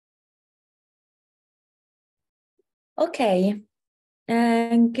Okay,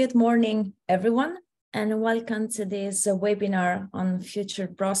 and good morning, everyone, and welcome to this webinar on future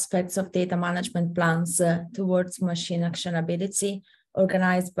prospects of data management plans towards machine actionability,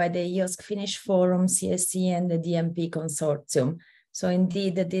 organized by the EOSC Finnish Forum, CSC, and the DMP Consortium. So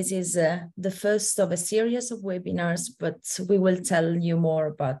indeed, this is the first of a series of webinars, but we will tell you more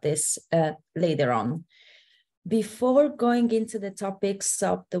about this later on. Before going into the topics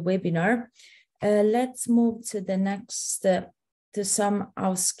of the webinar, let's move to the next, to some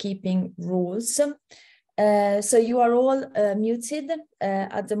housekeeping rules. So you are all muted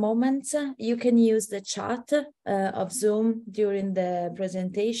at the moment. You can use the chat of Zoom during the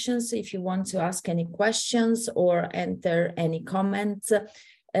presentations if you want to ask any questions or enter any comments.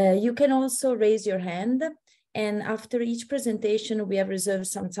 You can also raise your hand. And after each presentation, we have reserved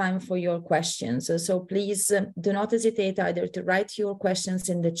some time for your questions. So please do not hesitate either to write your questions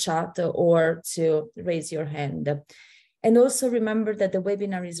in the chat or to raise your hand. And also remember that the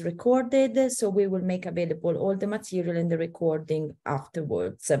webinar is recorded, so we will make available all the material in the recording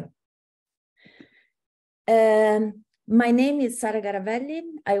afterwards. My name is Sara Garavelli.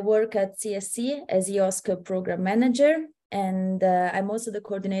 I work at CSC as EOSC Program Manager. And I'm also the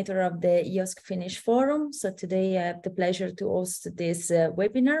coordinator of the EOSC Finnish Forum. So today I have the pleasure to host this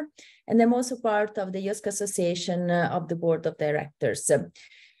webinar. And I'm also part of the EOSC Association of the Board of Directors.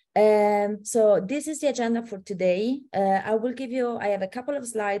 So this is the agenda for today. I have a couple of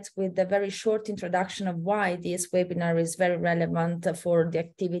slides with a very short introduction of why this webinar is very relevant for the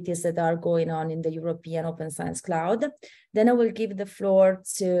activities that are going on in the European Open Science Cloud. Then I will give the floor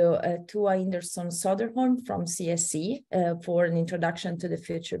to Tua Hindersson-Söderholm from CSC for an introduction to the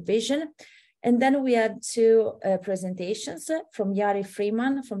future vision. And then we have two presentations from Jari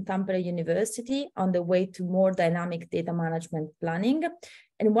Friman from Tampere University on the way to more dynamic data management planning.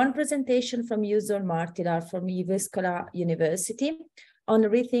 And one presentation from Juuso Marttila from Jyväskylän University on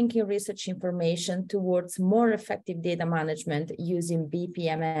rethinking research information towards more effective data management using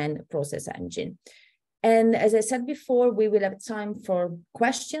BPMN process engine. And as I said before, we will have time for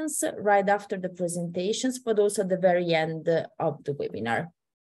questions right after the presentations, but also at the very end of the webinar.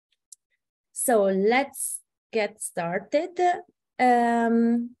 So let's get started.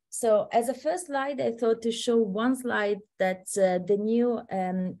 So as a first slide, I thought to show one slide that the new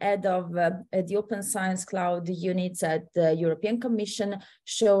head of the Open Science Cloud units at the European Commission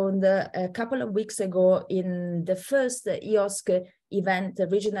showed a couple of weeks ago in the first EOSC event, the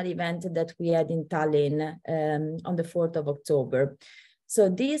regional event that we had in Tallinn on the 4th of October. So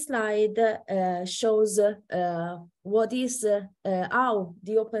this slide shows what is how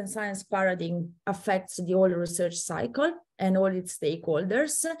the open science paradigm affects the whole research cycle and all its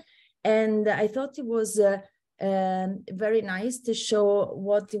stakeholders. And I thought it was very nice to show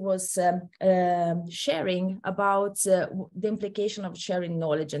what it was sharing about the implication of sharing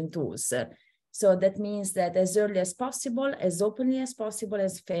knowledge and tools. So that means that as early as possible, as openly as possible,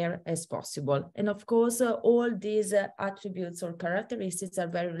 as fair as possible. And of course, all these attributes or characteristics are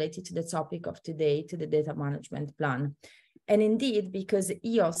very related to the topic of today, to the data management plan. And indeed, because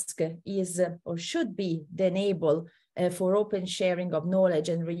EOSC is or should be the enabler for open sharing of knowledge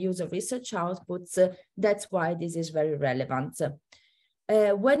and reuse of research outputs, that's why this is very relevant.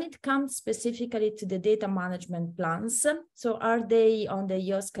 When it comes specifically to the data management plans, so are they on the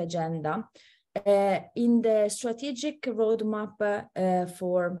EOSC agenda? In the strategic roadmap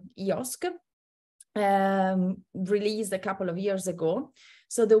for EOSC, released a couple of years ago.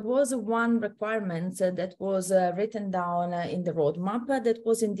 So there was one requirement that was written down in the roadmap that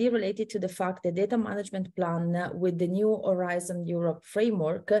was indeed related to the fact that data management plan with the new Horizon Europe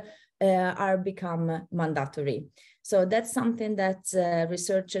framework are become mandatory. So that's something that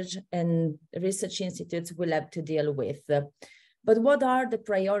researchers and research institutes will have to deal with. But what are the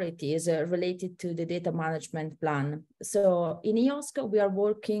priorities related to the data management plan? So in EOSC, we are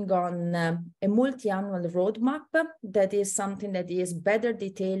working on a multi-annual roadmap that is something that is better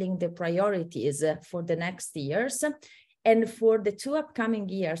detailing the priorities for the next years. And for the two upcoming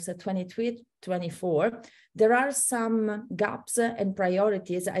years, 23-24, there are some gaps and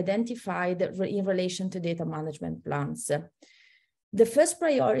priorities identified in relation to data management plans. The first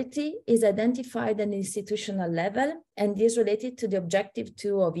priority is identified at an institutional level and is related to the objective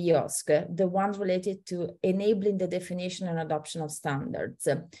 2 of EOSC, the one related to enabling the definition and adoption of standards.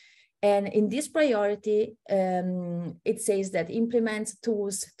 And in this priority, it says that implements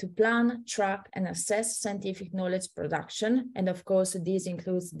tools to plan, track, and assess scientific knowledge production. And of course, this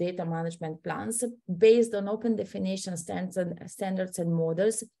includes data management plans based on open definition standards and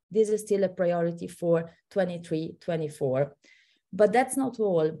models. This is still a priority for 23-24. But that's not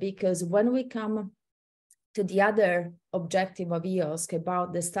all, because when we come to the other objective of EOSC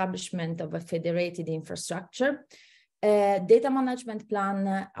about the establishment of a federated infrastructure, data management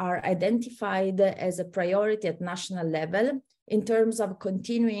plans are identified as a priority at national level in terms of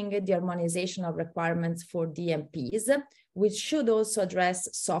continuing the harmonization of requirements for DMPs, which should also address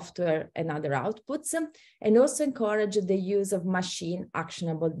software and other outputs, and also encourage the use of machine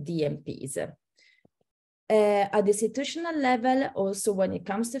actionable DMPs. At the institutional level, also when it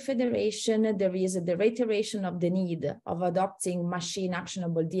comes to federation, there is the reiteration of the need of adopting machine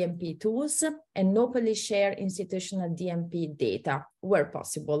actionable DMP tools and openly share institutional DMP data where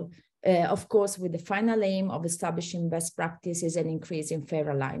possible. Of course, with the final aim of establishing best practices and increasing fair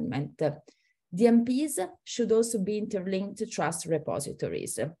alignment. DMPs should also be interlinked to trust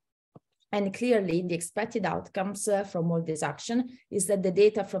repositories. And clearly, the expected outcomes from all this action is that the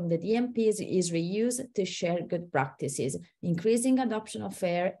data from the DMPs is reused to share good practices, increasing adoption of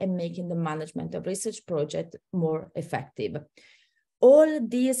FAIR and making the management of research projects more effective. All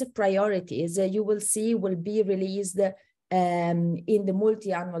these priorities you will see will be released in the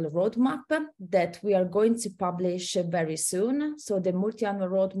multi-annual roadmap that we are going to publish very soon. So the multi-annual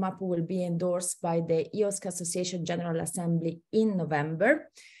roadmap will be endorsed by the EOSC Association General Assembly in November.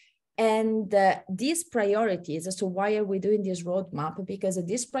 And these priorities, so why are we doing this roadmap? Because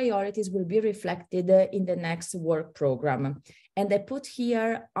these priorities will be reflected in the next work program. And I put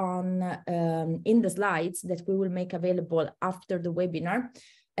here on in the slides that we will make available after the webinar,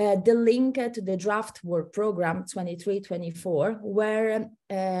 the link to the draft work program 23-24, where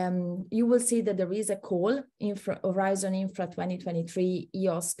you will see that there is a call in Horizon Infra 2023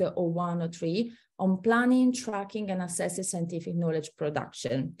 EOSC 0103 on planning, tracking, and assessing scientific knowledge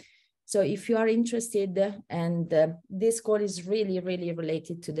production. So if you are interested, and this call is really, really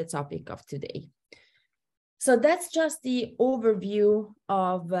related to the topic of today. So that's just the overview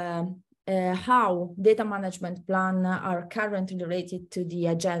of how data management plans are currently related to the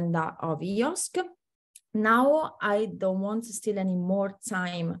agenda of EOSC. Now, I don't want to steal any more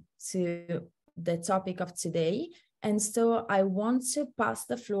time to the topic of today. And so I want to pass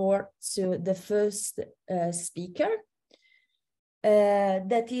the floor to the first speaker.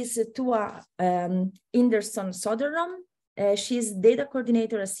 That is Tua Hindersson-Söderholm. She's data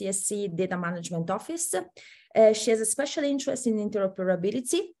coordinator at CSC Data Management Office. She has a special interest in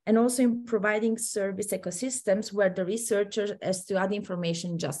interoperability and also in providing service ecosystems where the researcher has to add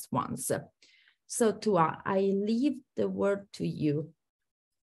information just once. So Tua, I leave the word to you.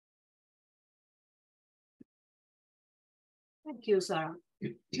 Thank you, Sara.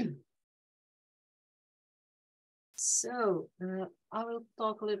 So I will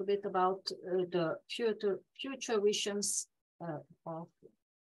talk a little bit about the future visions of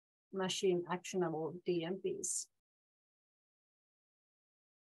machine actionable DMPs.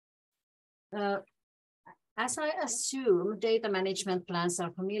 As I assume data management plans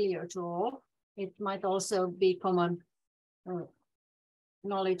are familiar to all, it might also be common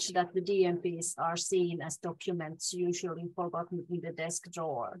knowledge that the DMPs are seen as documents usually forgotten in the desk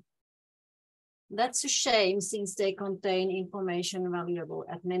drawer. That's a shame, since they contain information valuable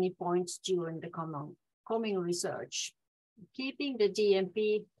at many points during the coming research. Keeping the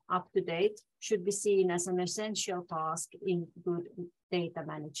DMP up to date should be seen as an essential task in good data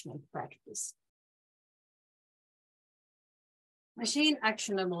management practice. Machine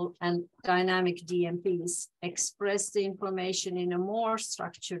actionable and dynamic DMPs express the information in a more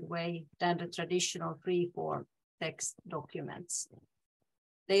structured way than the traditional free-form text documents.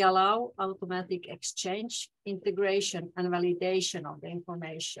 They allow automatic exchange, integration, and validation of the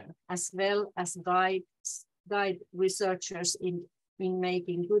information, as well as guide researchers in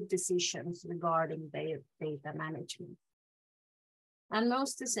making good decisions regarding their data management. And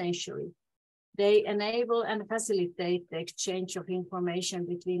most essentially, they enable and facilitate the exchange of information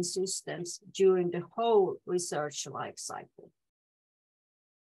between systems during the whole research lifecycle.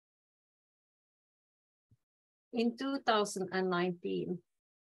 In 2019,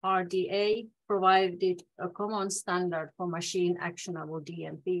 RDA provided a common standard for machine actionable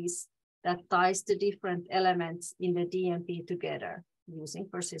DMPs that ties the different elements in the DMP together using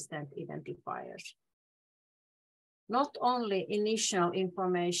persistent identifiers. Not only initial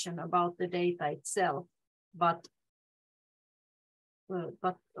information about the data itself, but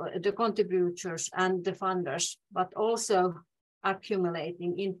the contributors and the funders, but also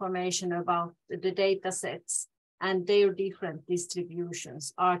accumulating information about the data sets and their different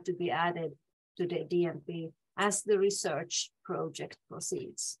distributions are to be added to the DMP as the research project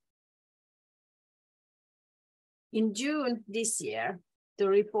proceeds. In June this year, the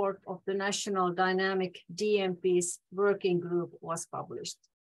report of the National Dynamic DMPs Working Group was published.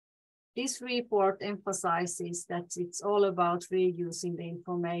 This report emphasizes that it's all about reusing the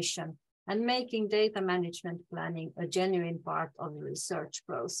information and making data management planning a genuine part of the research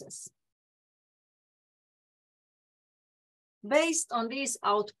process. Based on these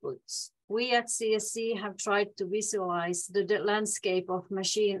outputs, we at CSC have tried to visualize the landscape of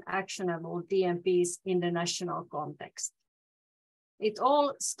machine-actionable DMPs in the national context. It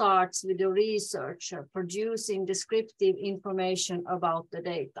all starts with the researcher producing descriptive information about the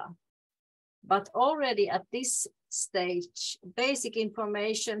data. But already at this stage, basic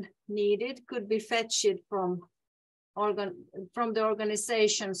information needed could be fetched from the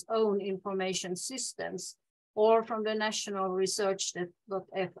organization's own information systems or from the National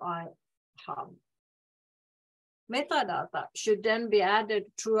Research.fi hub. Metadata should then be added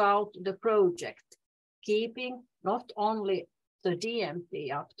throughout the project, keeping not only the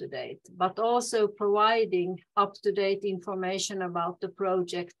DMP up to date, but also providing up-to-date information about the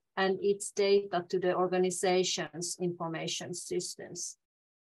project and its data to the organization's information systems.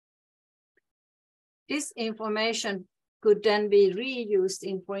 This information could then be reused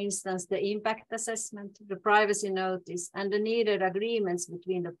in, for instance, the impact assessment, the privacy notice, and the needed agreements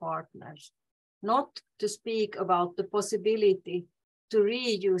between the partners, not to speak about the possibility to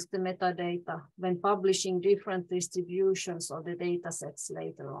reuse the metadata when publishing different distributions of the data sets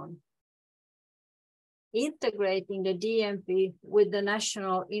later on. Integrating the DMP with the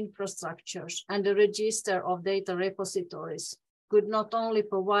national infrastructures and the register of data repositories could not only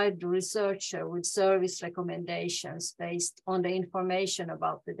provide the researcher with service recommendations based on the information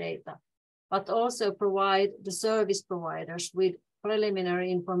about the data, but also provide the service providers with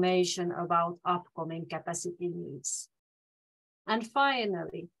preliminary information about upcoming capacity needs. And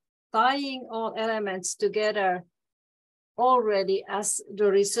finally, tying all elements together already as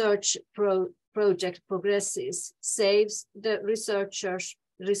the research project progresses saves the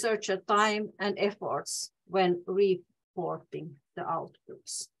researcher time and efforts when reporting the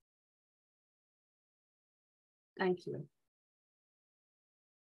outputs. Thank you.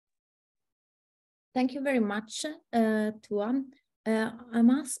 Thank you very much, Tua.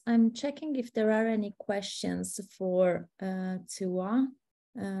 I'm checking if there are any questions for Tua,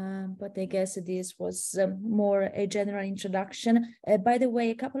 but I guess this was more a general introduction. By the way,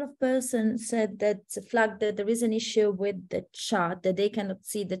 a couple of persons said that flagged that there is an issue with the chat, that they cannot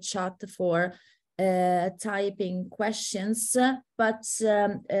see the chat for typing questions, but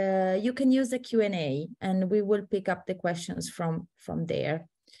you can use the Q&A and we will pick up the questions from there.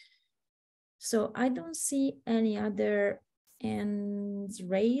 So I don't see any other hands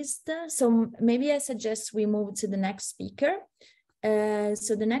raised. So maybe I suggest we move to the next speaker.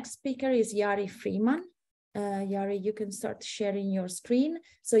 So the next speaker is Jari Friman. Jari, you can start sharing your screen.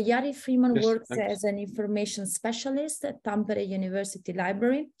 So Jari Friman works as an information specialist at Tampere University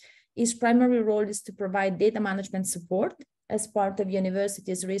Library. His primary role is to provide data management support as part of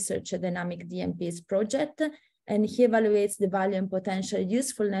university's research dynamic DMPs project, and he evaluates the value and potential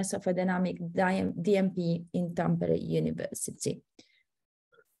usefulness of a dynamic DMP in Tampere University.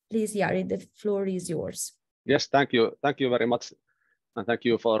 Please, Jari, the floor is yours. Yes, thank you. Thank you very much. And thank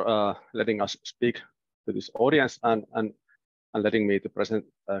you for letting us speak to this audience and letting me to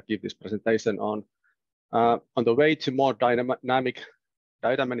give this presentation on the way to more dynamic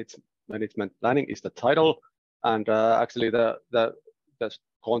data management planning is the title. And actually the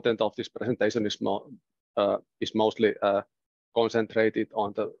content of this presentation is mostly concentrated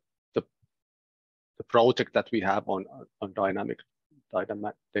on the project that we have on dynamic data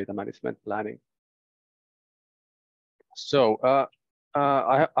management planning. So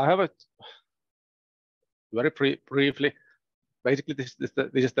I have a very briefly. Basically, this is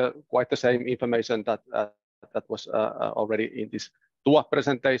quite the same information that was already in this Tua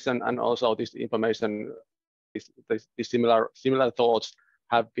presentation, and also this information, these similar thoughts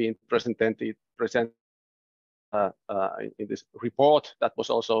have been presented in this report that was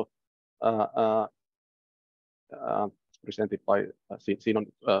also presented by seen on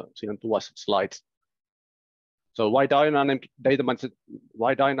Tua's slides. So why dynamic data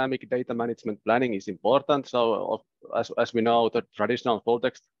management planning is important? So as we know, the traditional full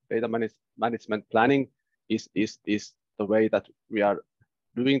text data management planning is the way that we are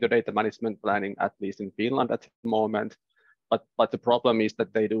doing the data management planning, at least in Finland at the moment. But the problem is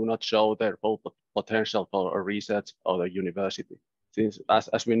that they do not show their full potential for a research or a university. Since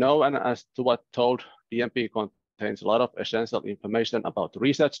as we know, and as Tua told, DMP contains a lot of essential information about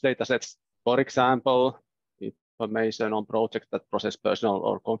research data sets. For example, information on projects that process personal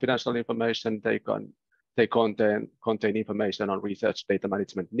or confidential information. They contain information on research data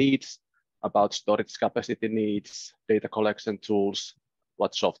management needs, about storage capacity needs, data collection tools,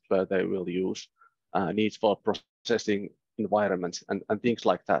 what software they will use, needs for processing environments, and things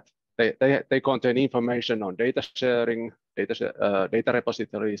like that. They contain information on data sharing, data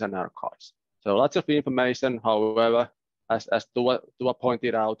repositories, and archives. So lots of information. However, as Tua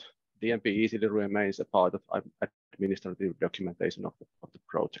pointed out, DMP easily remains a part of administrative documentation of the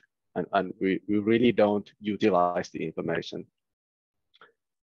project, and we really don't utilize the information.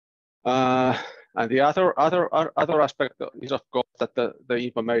 And the other aspect is, of course, that the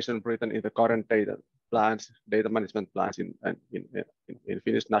information written in the current data management plans in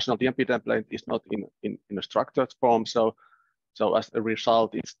Finnish national DMP template is not in a structured form. So as a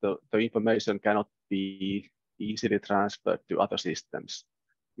result, the information cannot be easily transferred to other systems,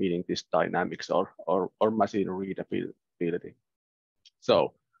 meaning this dynamics or machine readability.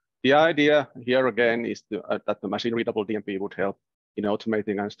 So the idea here again is that the machine readable DMP would help in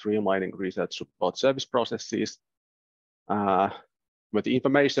automating and streamlining research support service processes. When the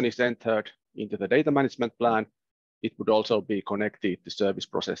information is entered into the data management plan, it would also be connected to service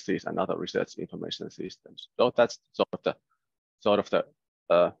processes and other research information systems. So that's sort of the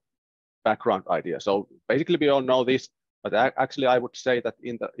background idea. So basically, we all know this, but actually, I would say that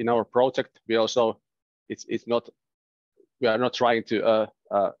in our project, we also we are not trying to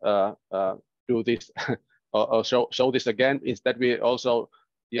do this or show this again. Instead, the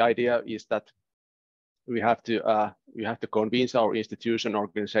idea is that we have to convince our institution,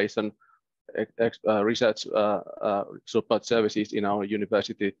 organization, research support services in our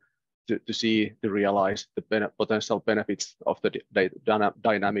university to realize the potential benefits of the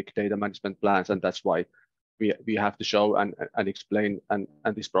dynamic data management plans, and that's why we have to show and explain. And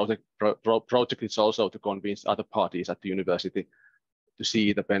this project is also to convince other parties at the university to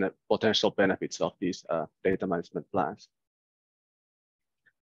see the potential benefits of these data management plans.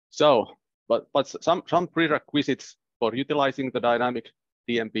 So, but some prerequisites for utilizing the dynamic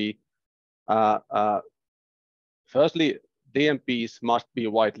DMP. Firstly, DMPs must be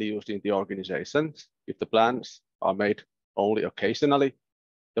widely used in the organizations. If the plans are made only occasionally,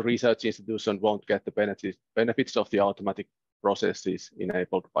 the research institution won't get the benefits of the automatic processes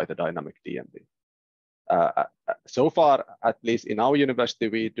enabled by the dynamic DMP. So far, at least in our university,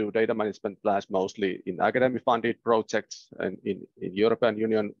 we do data management plans mostly in academic funded projects and in European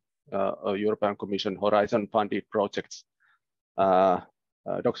Union, European Commission Horizon funded projects.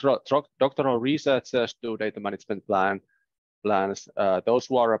 Doctoral researchers do data management plans. Those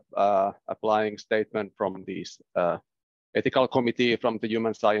who are applying statement from these ethical committee from the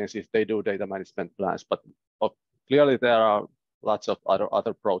human sciences, they do data management plans, but clearly there are lots of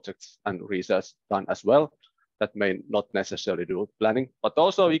other projects and research done as well that may not necessarily do planning. But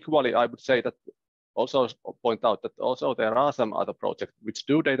also equally, I would say that also point out that also there are some other projects which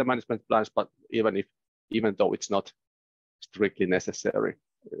do data management plans, but even though it's not strictly necessary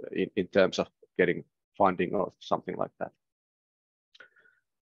in terms of getting funding or something like that.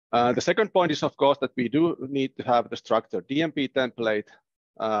 The second point is, of course, that we do need to have the structured DMP template.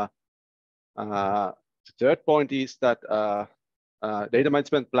 The third point is that data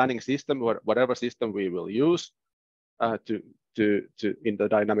management planning system, whatever system we will use in the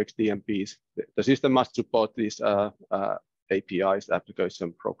Dynamics DMPs, the system must support these APIs,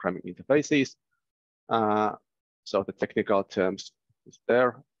 application programming interfaces. So the technical terms is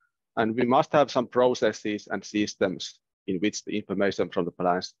there, and we must have some processes and systems in which the information from the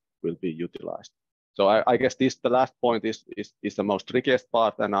plans will be utilized. So I guess the last point is the most trickiest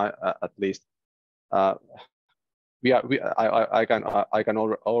part, and at least I can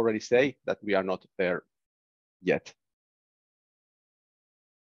already say that we are not there yet.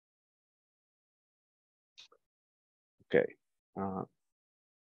 Okay.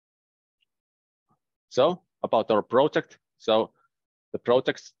 So about our project. So the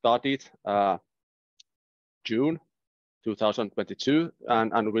project started June 2022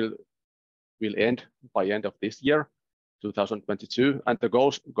 and will end by end of this year, 2022. And the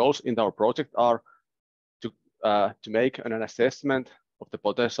goals in our project are to make an assessment of the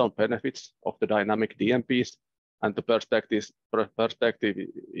potential benefits of the dynamic DMPs, and the perspective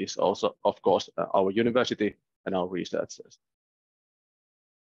is also, of course, our university and our researchers.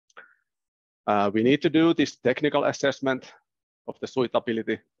 We need to do this technical assessment of the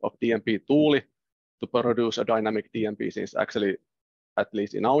suitability of DMP tooling to produce a dynamic DMP, since actually, at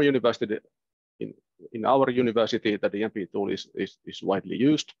least in our university, the DMP tool is widely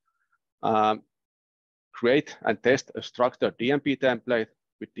used. Create and test a structured DMP template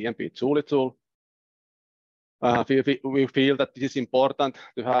with DMP tool. We feel that this is important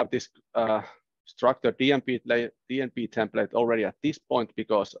to have this structured DMP template already at this point,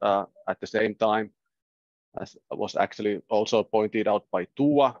 because at the same time, as was actually also pointed out by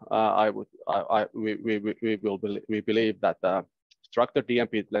Tua, we believe that structured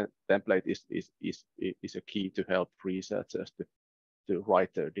DMP template is a key to help researchers to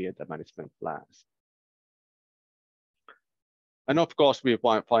write their data management plans. And of course,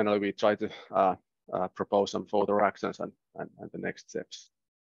 finally we try to propose some further actions and the next steps.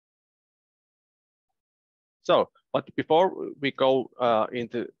 So, but before we go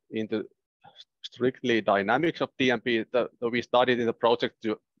into strictly dynamics of DMP, we started in the project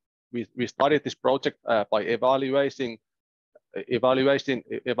we started this project by evaluating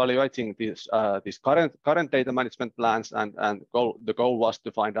these current data management plans, and the goal was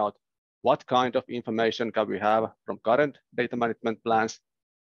to find out what kind of information can we have from current data management plans.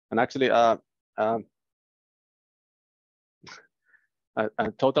 And actually a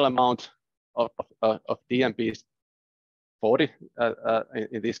total amount of DMPs, 40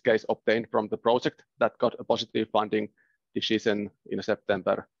 in this case, obtained from the project that got a positive funding decision in a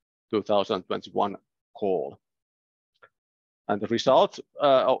September 2021 call. And the result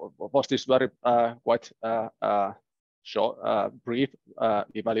was this very quite short, brief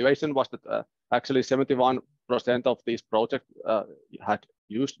evaluation was that actually 71% of these projects had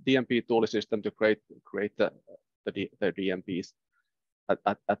used DMP tool system to create their DMPs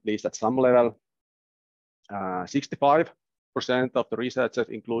at least at some level. 65% of the researchers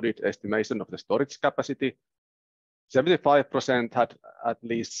included estimation of the storage capacity. 75% had at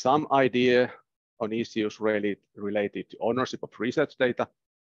least some idea on issues related to ownership of research data.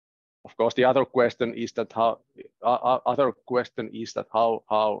 Of course, the other question is that how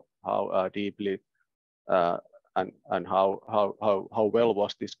deeply and how well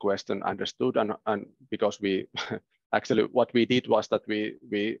was this question understood, and because we actually what we did was that we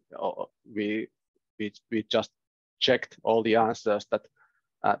just checked all the answers that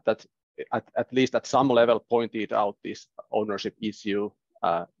at least at some level pointed out this ownership issue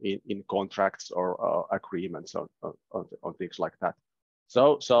in contracts or agreements on things like that.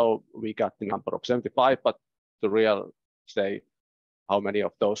 So we got the number of 75, but the real say how many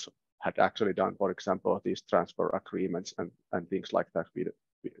of those had actually done, for example, these transfer agreements and things like that,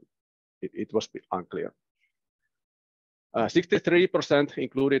 it was unclear. 63%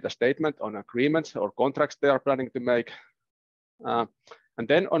 included a statement on agreements or contracts they are planning to make. And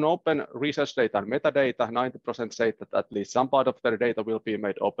then on open research data and metadata, 90% say that at least some part of their data will be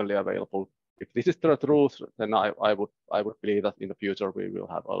made openly available. If this is the truth, then I would believe that in the future we will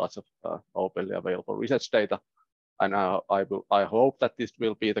have a lot of openly available research data. And I hope that this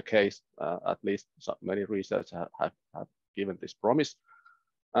will be the case. At least many researchers have given this promise.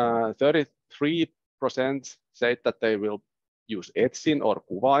 33% said that they will use Etsin or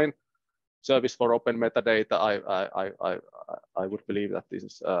Kuvain service for open metadata. I would believe that this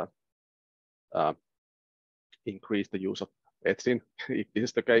is increase the use of Etsin if this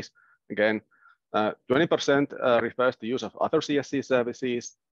is the case. Again, 20% refers to use of other CSC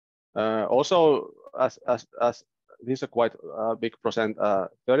services. Also, as this is a quite big percent,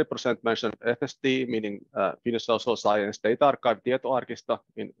 30% mentioned FSD, meaning Finnish Social Science Data Archive, Tietoarkisto.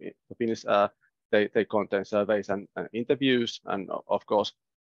 In Finnish, they contain surveys and interviews, and of course,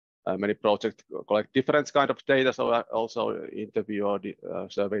 many projects collect different kind of data. So also interview or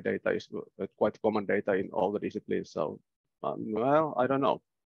survey data is quite common data in all the disciplines. So well, I don't know.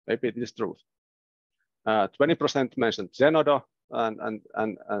 Maybe it is true. 20% mentioned Zenodo, and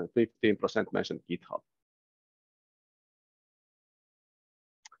 15% mentioned GitHub.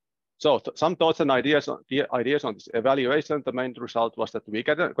 So some thoughts and ideas on this evaluation. The main result was that we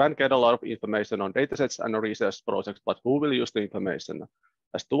can get a lot of information on datasets and research projects, but who will use the information?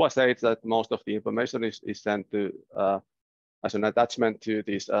 As Tua said, that most of the information is sent to as an attachment to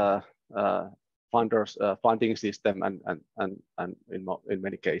this funders funding system, and in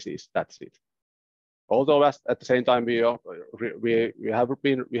many cases that's it. Although at the same time we have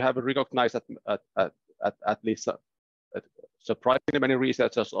recognized that at least surprisingly many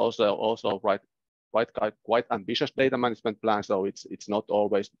researchers also write quite ambitious data management plans. So it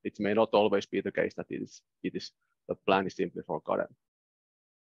may not always be the case that the plan is simply forgotten.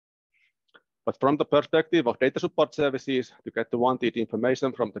 But from the perspective of data support services, to get the wanted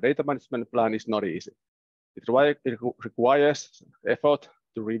information from the data management plan is not easy. It requires effort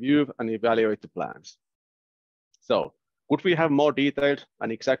to review and evaluate the plans. So could we have more detailed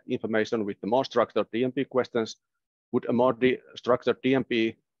and exact information with the more structured DMP questions? Would a more structured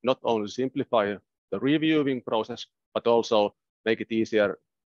DMP not only simplify the reviewing process, but also make it easier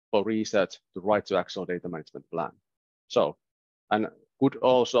for research to write the actual data management plan? So, and could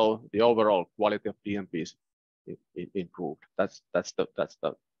also the overall quality of DMPs improved? That's the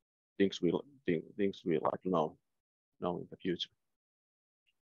things we'll like know in the future.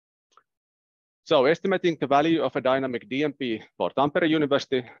 So estimating the value of a dynamic DMP for Tampere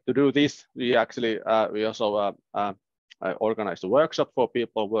University. To do this, we actually we also organized a workshop for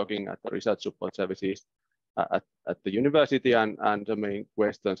people working at the research support services at the university, and the main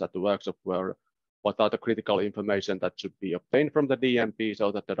questions at the workshop were, what are the critical information that should be obtained from the DMP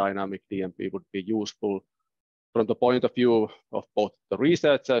so that the dynamic DMP would be useful from the point of view of both the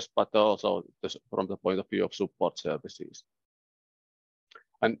researchers, but also from the point of view of support services.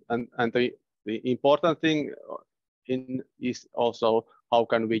 And the important thing is also how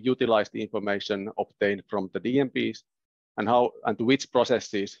can we utilize the information obtained from the DMPs, and to which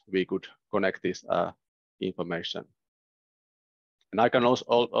processes we could connect this information. And I can also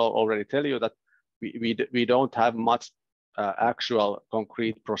already tell you that we don't have much actual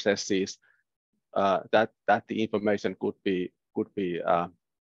concrete processes that the information could be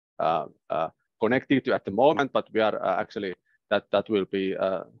connected to at the moment, but we are actually that will be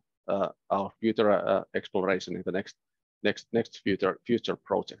our future exploration in the next future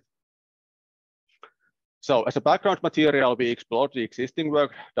project. So as a background material, we explored the existing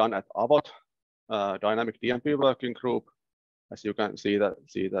work done at AVOT, Dynamic DMP Working Group. As you can see the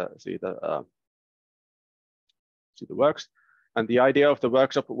works. And the idea of the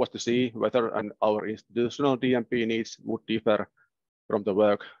workshop was to see whether our institutional DMP needs would differ from the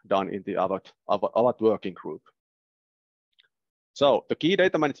work done in the AVOT working group. So the key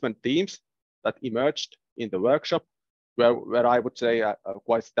data management themes that emerged in the workshop were I would say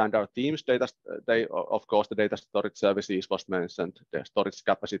quite standard themes. Of course, the data storage services was mentioned, the storage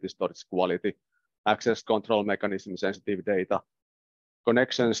capacity, storage quality, access control mechanism, sensitive data,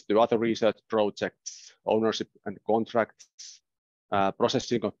 connections to other research projects, ownership and contracts,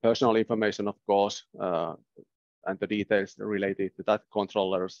 processing of personal information, of course, and the details related to that,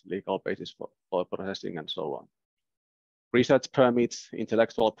 controllers, legal basis for processing, and so on. Research permits,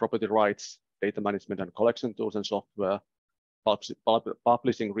 intellectual property rights, data management and collection tools and software,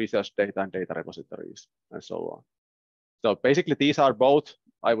 publishing research data and data repositories, and so on. So basically, these are both,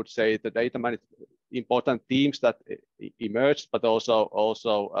 I would say, the data management important themes that emerged, but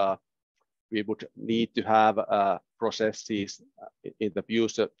also we would need to have processes in the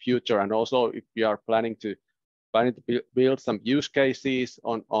future, and also if we are planning to build some use cases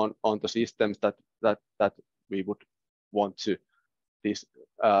on the systems that we would want to this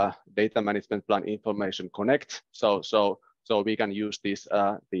data management plan information connect, so we can use these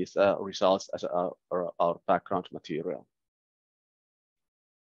results as our background material.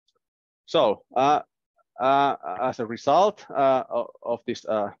 So as a result of this,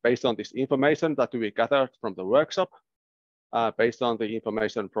 based on this information that we gathered from the workshop, based on the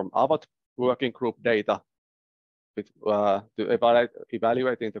information from AVOT working group data, to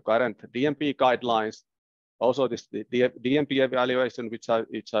evaluating the current DMP guidelines, also the DMP evaluation, which I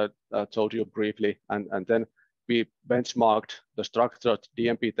told you briefly, and then we benchmarked the structured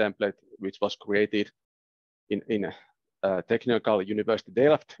DMP template, which was created in Technical University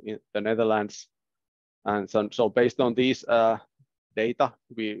Delft in the Netherlands. And so based on these data,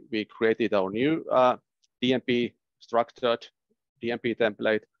 we created our new DMP structured DMP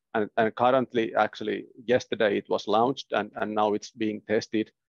template, and currently, actually yesterday it was launched, and now it's being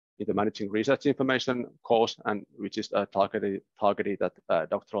tested in the Managing Research Information course, and which is targeted at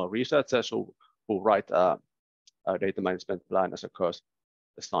doctoral researchers who write a data management plan as a course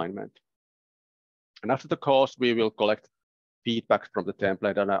assignment. And after the course, we will collect feedback from the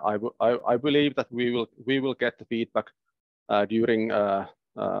template, and I believe that we will get the feedback during in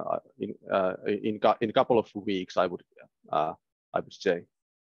a couple of weeks. I would say.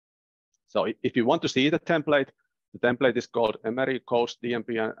 So if you want to see the template is called Emery Course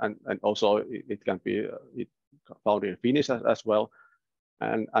DMP, and also it can be found in Finnish as well,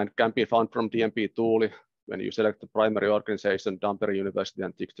 and can be found from DMP Tooli when you select the primary organization, Tampere University,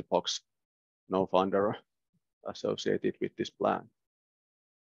 and tick the box, no funder associated with this plan.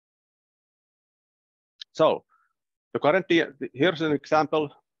 So the current, here's an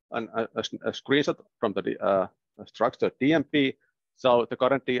example, and a screenshot from the structured DMP. So the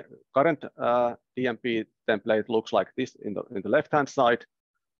current DMP template looks like this in the left-hand side,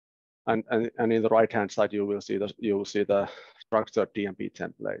 and in the right-hand side you will see the structured DMP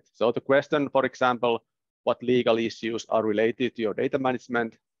template. So the question, for example, what legal issues are related to your data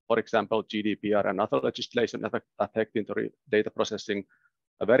management, for example, GDPR and other legislation affecting the data processing,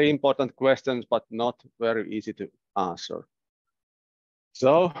 are very important questions, but not very easy to answer.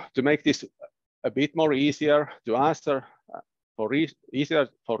 So to make this a bit more easier to answer, easier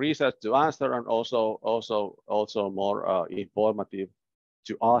for research to answer, and also more informative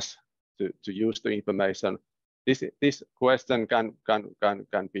to us to use the information. This question can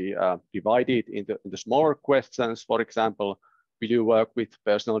be divided into smaller questions. For example, will you work with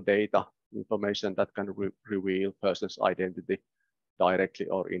personal data information that can reveal person's identity directly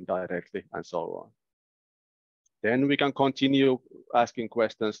or indirectly, and so on. Then we can continue asking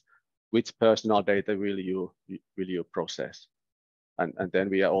questions: which personal data will you process? And then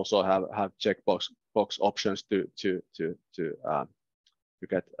we also have checkbox options to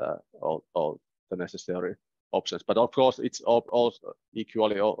get all the necessary options. But of course, it's also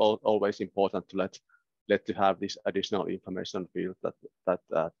equally always important to let to have this additional information field that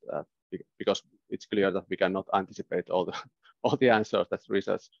because it's clear that we cannot anticipate all the answers that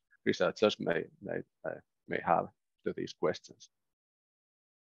researchers may have to these questions.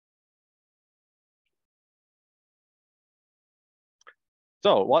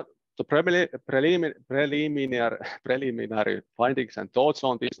 So what the preliminary findings and thoughts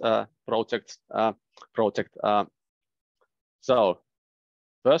on this project. So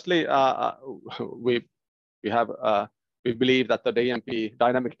firstly, we believe that the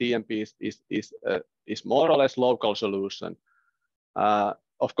dynamic DMP is more or less local solution.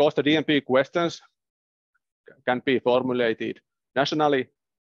 Of course, the DMP questions can be formulated nationally,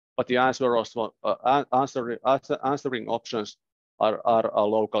 but the answering options are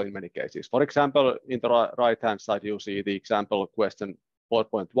local in many cases. For example, in the right-hand side, you see the example question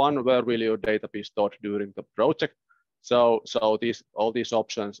 4.1, where will your data be stored during the project? So all these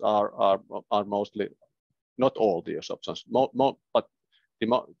options are mostly, not all these options, but the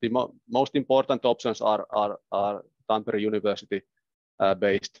most important options are Tampere University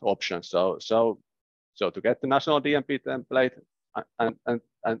based options. So to get the national DMP template and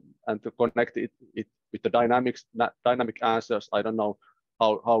to connect it with the dynamic answers, I don't know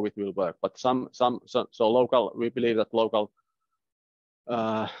how it will work. But so local, we believe that local,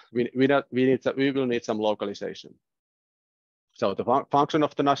 we will need some localization. So the function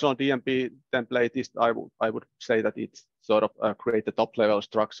of the national DMP template is, I would say that it's sort of create a top-level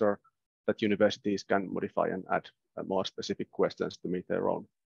structure that universities can modify and add more specific questions to meet their own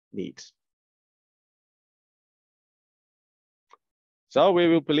needs. So we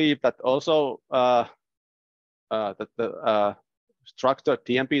will believe that also that the structured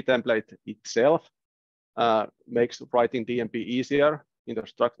DMP template itself makes writing DMP easier. In the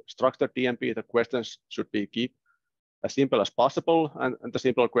structured DMP, the questions should be kept as simple as possible, and the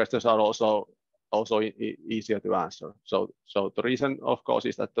simple questions are also easier to answer. So the reason, of course,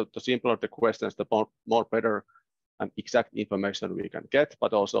 is that the simpler the questions, the more better and exact information we can get,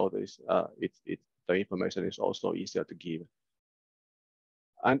 but also this the information is also easier to give.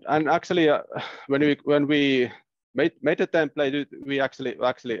 And actually, when we made the template, we actually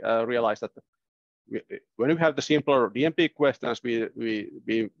realized that when we have the simpler DMP questions, we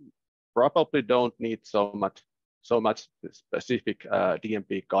probably don't need so much specific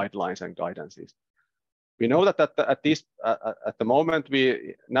DMP guidelines and guidances. We know that at the moment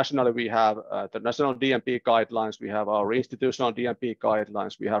nationally we have the national DMP guidelines, we have our institutional DMP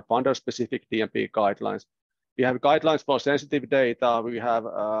guidelines, we have funder-specific DMP guidelines. We have guidelines for sensitive data. We have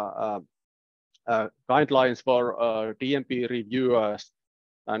guidelines for DMP reviewers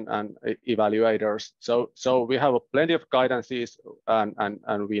and evaluators. So we have plenty of guidances,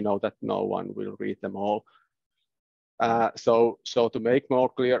 and we know that no one will read them all. So to make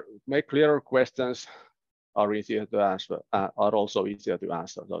clearer questions are easier to answer, are also easier to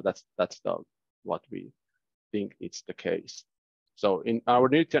answer. So that's what we think it's the case. So in our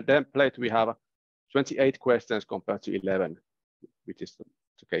new template, we have 28 questions compared to 11, which is the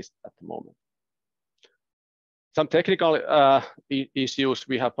case at the moment. Some technical issues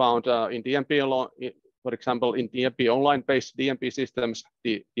we have found in DMP, for example, in DMP online-based DMP systems,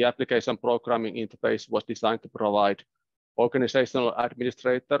 the application programming interface was designed to provide organizational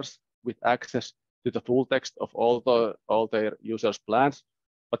administrators with access to the full text of all their users' plans.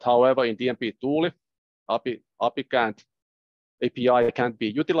 But however, in DMP tool, API can't be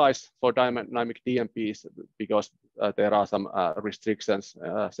utilized for dynamic DMPs because there are some restrictions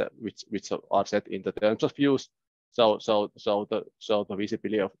which are set in the terms of use. So the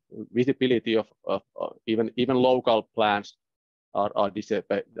visibility of even local plans are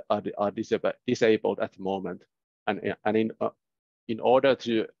disabled at the moment. And in order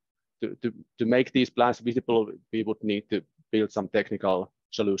to make these plans visible, we would need to build some technical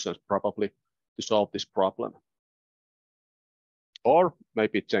solutions probably to solve this problem. Or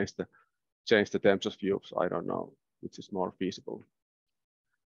maybe change the terms of use, I don't know, which is more feasible.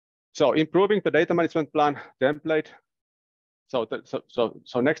 So improving the data management plan template. So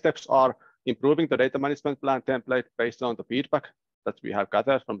next steps are improving the data management plan template based on the feedback that we have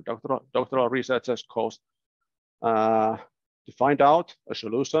gathered from doctoral researchers course to find out a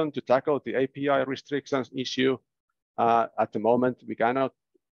solution to tackle the API restrictions issue. At the moment, we cannot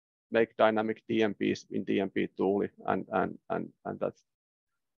make dynamic DMPs in DMP tooling,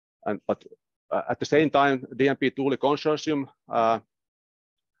 but at the same time, DMP tooling consortium are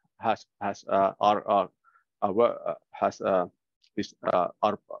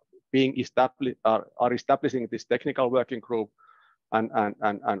establishing this technical working group, and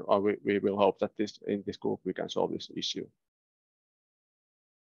we will hope that in this group we can solve this issue.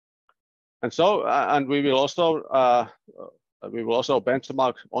 And so we will also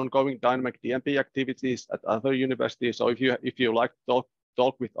benchmark ongoing dynamic DMP activities at other universities. So if you like to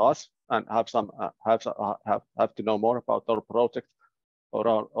talk with us and have to know more about our project or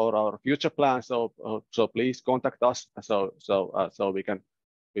our future plans, so please contact us. So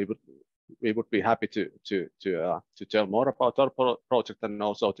we would be happy to tell more about our project, and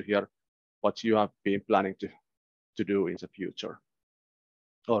also to hear what you have been planning to do in the future,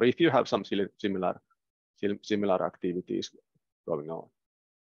 or if you have some similar activities going on.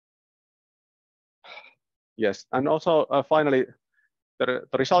 Yes, and also finally, the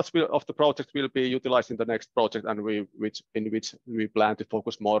results of the project will be utilized in the next project, and in which we plan to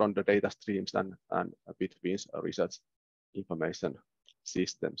focus more on the data streams and between research information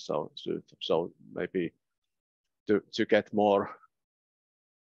systems. So maybe to get more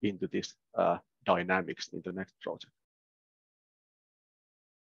into this dynamics in the next project.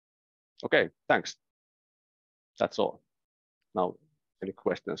 Okay, thanks. That's all. Now, any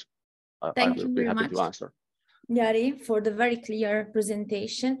questions? I will be happy to answer. Jari, for the very clear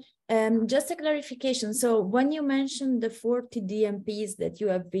presentation. Just a clarification. So when you mentioned the 40 DMPs that you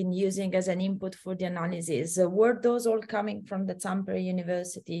have been using as an input for the analysis, were those all coming from the Tampere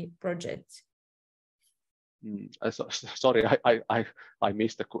University project? Sorry, I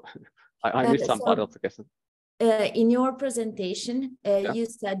missed missed some part of the question. In your presentation, you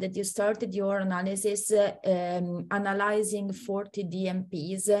said that you started your analysis analyzing 40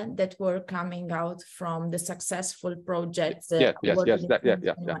 DMPs that were coming out from the successful projects.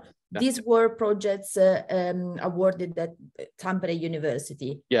 These were projects awarded at Tampere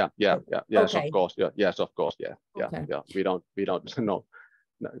University. Yes, okay. Of course. Yes, of course. Okay. We don't know.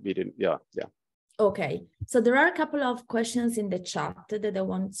 No, we didn't. Yeah. Okay, so there are a couple of questions in the chat that I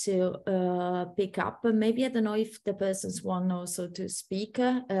want to pick up. Maybe I don't know if the persons want also to speak.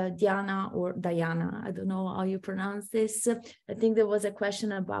 Diana or Diana, I don't know how you pronounce this. I think there was a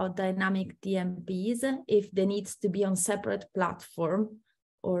question about dynamic DMPs, if they need to be on separate platform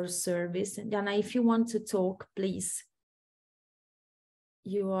or service. Diana, if you want to talk, please.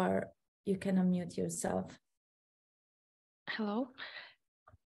 You can unmute yourself. Hello.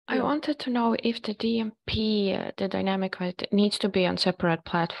 I wanted to know if the DMP, the dynamic, needs to be on separate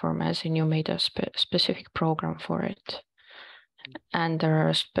platform, as in you made a specific program for it. And there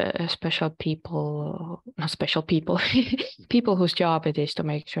are special people, not special people, people whose job it is to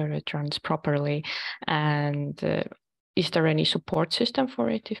make sure it runs properly. And is there any support system for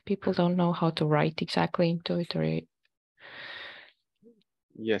it if people don't know how to write exactly into it? Or...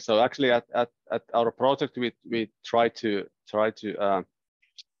 Yeah, so actually at our project, we try to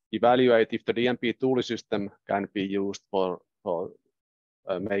evaluate if the DMP tool system can be used for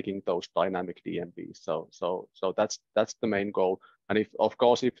making those dynamic DMPs. So that's the main goal. And if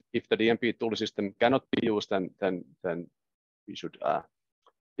the DMP tool system cannot be used, then we should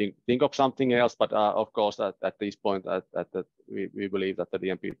think of something else. But of course, at this point, we believe that the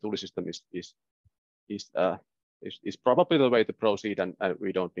DMP tool system is probably the way to proceed, and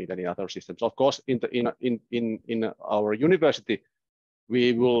we don't need any other systems. Of course, in our university,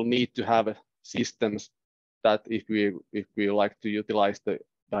 we will need to have systems that if we like to utilize the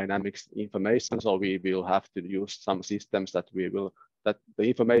dynamics information, so we will have to use some systems that the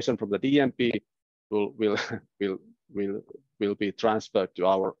information from the DMP will be transferred to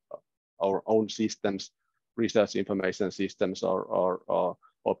our own systems, research information systems or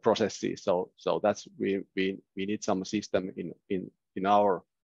processes. So that's we need some system in our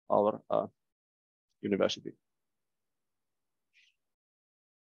university.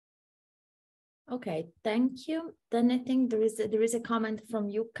 Okay, thank you. Then I think there is a comment from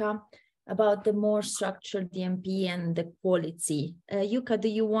Jukka about the more structured DMP and the quality. Jukka, do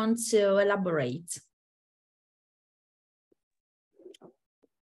you want to elaborate?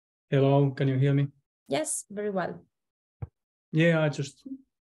 Hello, can you hear me? Yes, very well. Yeah, I just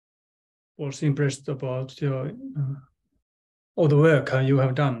was impressed about your all the work you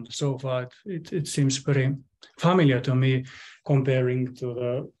have done so far. It seems very familiar to me comparing to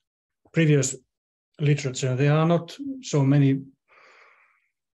the previous literature. There are not so many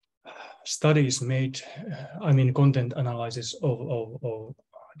studies made, I mean, content analysis of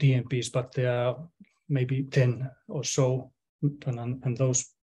DMPs, but there are maybe 10 or so, and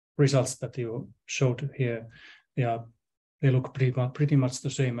those results that you showed here, they look pretty much the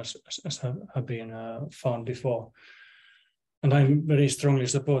same as have been found before. And I'm very strongly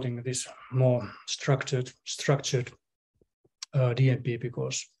supporting this more structured DMP,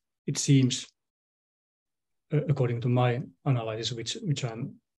 because it seems, according to my analysis, which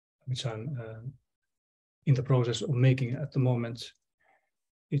I'm in the process of making at the moment,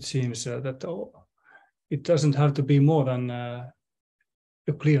 it seems that it doesn't have to be more than a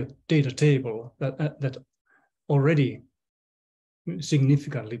clear data table that already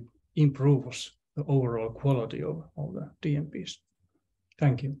significantly improves the overall quality of the DMPs.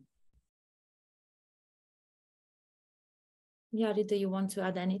 Thank you. Jari, do you want to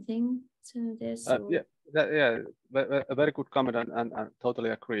add anything to this? Yeah, a very good comment, and totally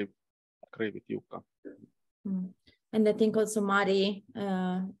agree with Jukka. And I think also Mari,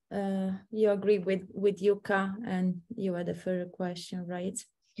 you agree with Jukka, and you had a further question, right?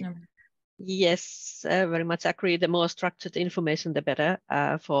 Yeah. Yes, very much agree. The more structured information, the better.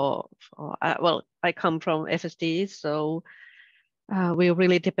 Well, I come from FSD, so we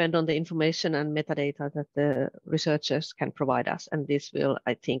really depend on the information and metadata that the researchers can provide us, and this will,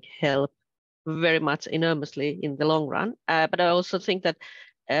 I think, help very much enormously in the long run. But I also think that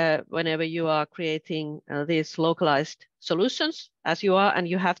whenever you are creating these localized solutions, as you are, and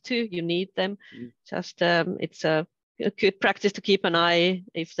you have to, you need them. Just it's a good practice to keep an eye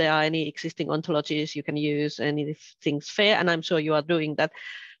if there are any existing ontologies you can use, and if things fair, and I'm sure you are doing that.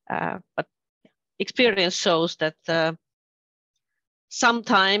 But experience shows that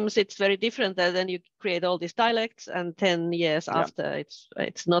sometimes it's very different. Then you create all these dialects, and 10 years after,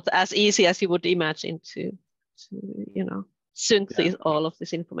 it's not as easy as you would imagine to synthesize all of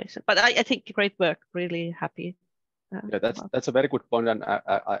this information. But I think great work. Really happy. That's a very good point, and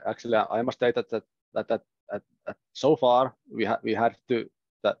I must say that so far we had to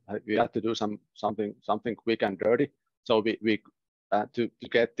do something quick and dirty. So we to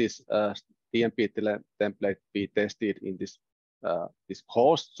get this DMP template be tested in this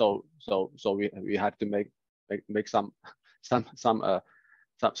course. So we had to make some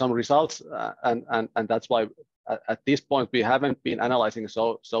results, and that's why at this point we haven't been analyzing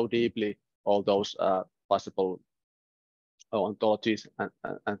so deeply all those possible ontologies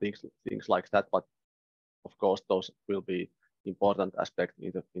and things like that. But of course, those will be important aspects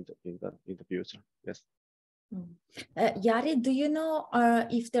in the future. Yes. Jari, do you know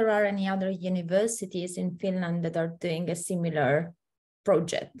if there are any other universities in Finland that are doing a similar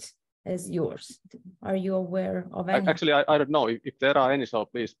project as yours? Are you aware of any? Actually, I don't know if there are any. So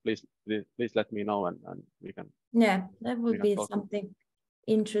please let me know, and we can. Yeah, that would be something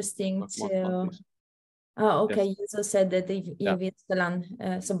interesting to. Oh, okay. Yes. Juuso said that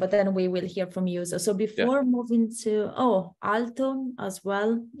Jyväskylän. But then we will hear from Juuso. So before moving to Aalto as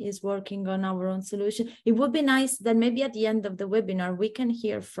well is working on our own solution. It would be nice that maybe at the end of the webinar we can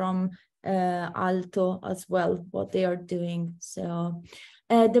hear from Aalto as well what they are doing. So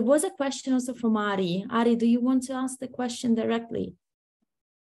there was a question also from Ari. Ari, do you want to ask the question directly?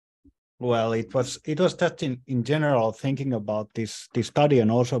 Well, it was just in general thinking about this study, and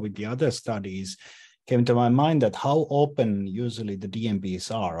also with the other studies, came to my mind that how open usually the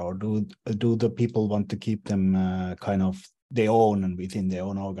DMPs are, or do the people want to keep them kind of their own and within their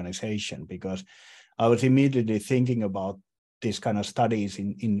own organization? Because I was immediately thinking about these kind of studies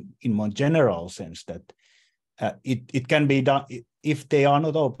in more general sense, that it can be done. If they are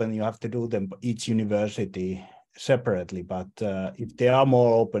not open, you have to do them each university separately. But if they are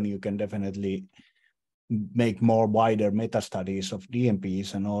more open, you can definitely make more wider meta studies of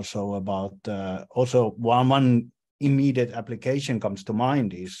DMPs, and also about one immediate application comes to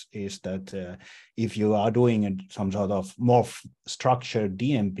mind is that if you are doing some sort of more structured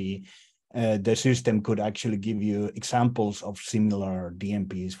DMP, the system could actually give you examples of similar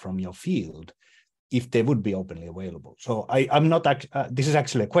DMPs from your field if they would be openly available. So I'm not this is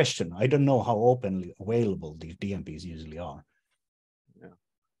actually a question. I don't know how openly available these DMPs usually are.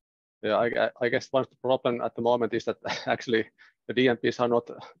 Yeah, I guess one of the problem at the moment is that actually the DMPs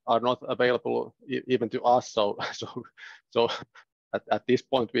are not available even to us. So at this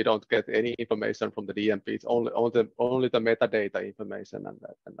point we don't get any information from the DMPs. Only the metadata information, and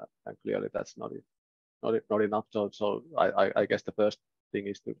clearly that's not enough. So I guess the first thing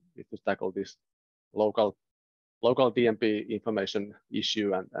is to tackle this local DMP information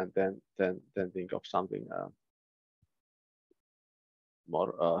issue, and then think of something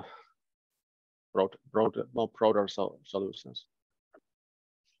more broader solutions.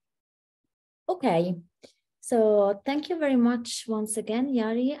 Okay, so thank you very much once again,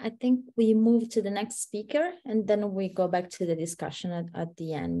 Jari. I think we move to the next speaker and then we go back to the discussion at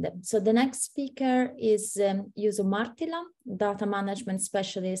the end. So the next speaker is Juuso Marttila, data management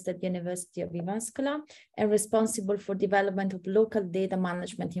specialist at the University of Jyväskylän and responsible for development of local data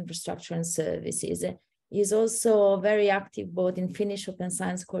management infrastructure and services. He's also very active both in Finnish open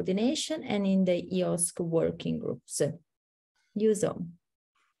science coordination and in the EOSC working groups. Juuso,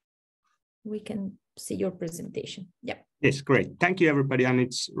 we can see your presentation. Yeah. Yes, great. Thank you, everybody. And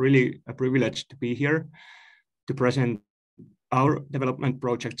it's really a privilege to be here to present our development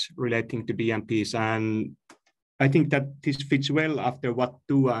projects relating to DMPs. And I think that this fits well after what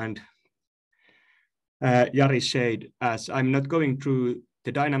Tua and Jari said, as I'm not going through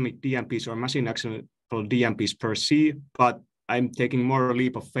the dynamic DMPs or machine actionable DMPs per se, but I'm taking more a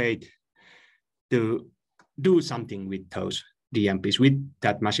leap of faith to do something with those DMPs, with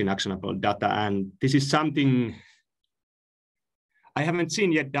that machine actionable data. And this is something I haven't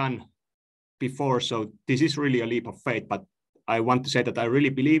seen yet done before. So this is really a leap of faith, but I want to say that I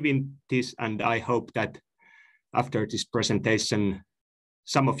really believe in this. And I hope that after this presentation,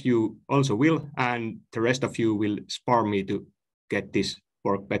 some of you also will, and the rest of you will spur me to get this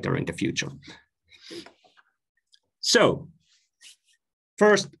work better in the future. So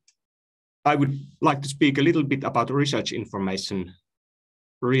first, I would like to speak a little bit about research information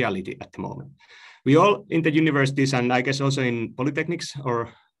reality at the moment. We all in the universities, and I guess also in polytechnics, or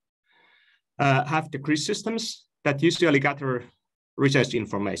have the CRIS systems that usually gather research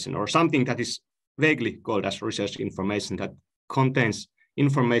information, or something that is vaguely called as research information, that contains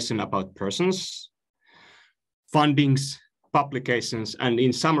information about persons, fundings, publications, and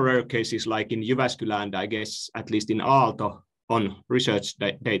in some rare cases, like in Jyväskylän, and I guess at least in Aalto, on research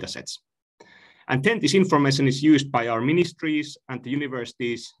data sets. And then this information is used by our ministries and the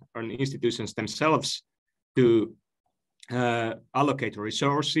universities and institutions themselves to allocate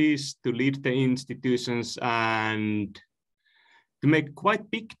resources, to lead the institutions, and to make quite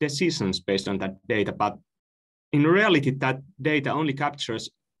big decisions based on that data. But in reality, that data only captures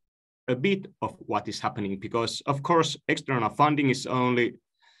a bit of what is happening, because of course, external funding is only,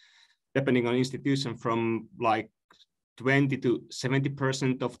 depending on institution, from like 20 to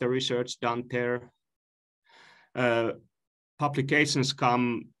 70% of the research done there. Publications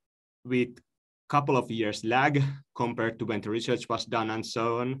come with a couple of years lag compared to when the research was done and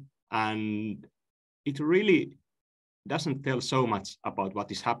so on. And it really doesn't tell so much about what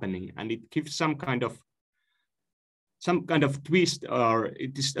is happening. And it gives some kind of twist, or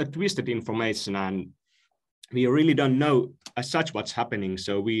it is a twisted information, and we really don't know as such what's happening.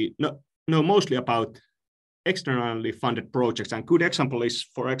 So we know mostly about externally funded projects. And good example is,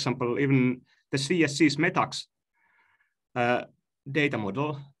 for example, even the CSC's METAX data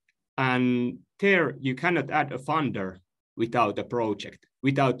model. And there you cannot add a funder without a project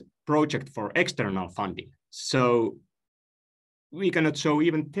for external funding. So we cannot show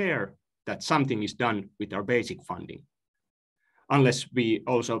even there that something is done with our basic funding, unless we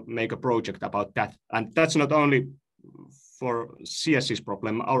also make a project about that. And that's not only for CSC's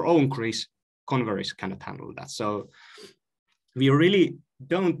problem, our own CRIS Converis cannot handle that. So we really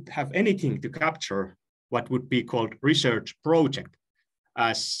don't have anything to capture what would be called research project,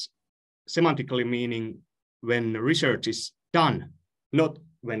 as semantically meaning when research is done, not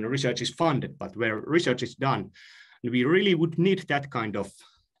when research is funded, but where research is done. We really would need that kind of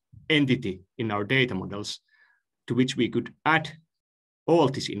entity in our data models, to which we could add all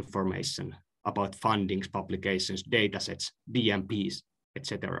this information about fundings, publications, datasets, DMPs,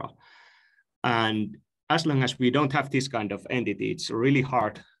 etc. And as long as we don't have this kind of entity, it's really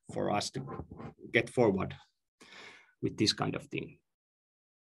hard for us to get forward with this kind of thing.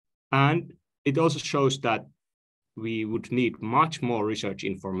 And it also shows that we would need much more research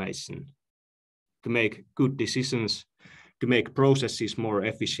information to make good decisions, to make processes more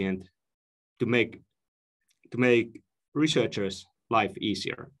efficient, to make researchers' life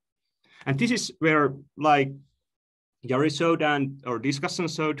easier. And this is where, like Jari showed and our discussion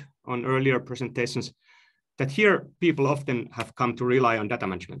showed on earlier presentations, that here people often have come to rely on data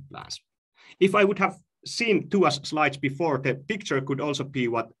management plans. If I would have seen Tua's slides before, the picture could also be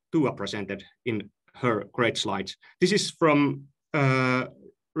what Tua presented in her great slides. This is from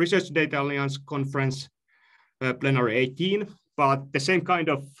Research Data Alliance Conference Plenary 18, but the same kind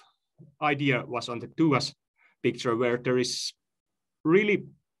of idea was on the Tua's picture, where there is really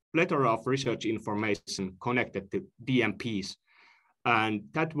plethora of research information connected to DMPs. And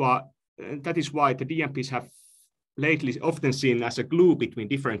that is why the DMPs have lately often seen as a glue between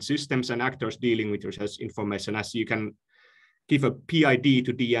different systems and actors dealing with research information. As you can give a PID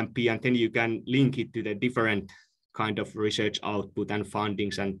to DMP, and then you can link it to the different kind of research output and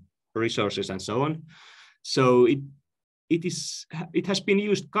fundings and resources and so on. So it has been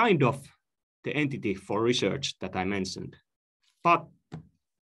used kind of the entity for research that I mentioned. But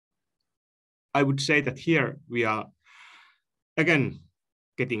I would say that here we are, again,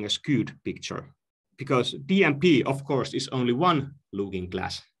 getting a skewed picture, because DMP, of course, is only one looking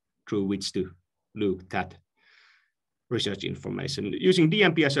glass through which to look at research information. Using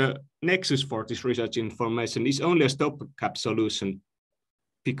DMP as a nexus for this research information is only a stopgap solution,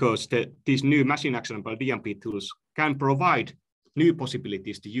 because these new machine actionable DMP tools can provide new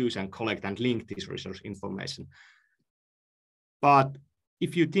possibilities to use and collect and link this research information. But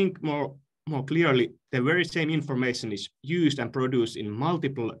if you think more clearly, the very same information is used and produced in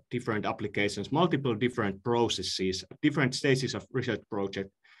multiple different applications, multiple different processes, different stages of research project.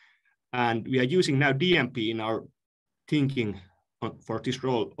 And we are using now DMP in our thinking for this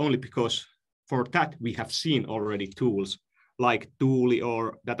role only because for that we have seen already tools like Tuuli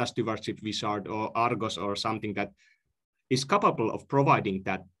or Data Stewardship Wizard or Argos or something that is capable of providing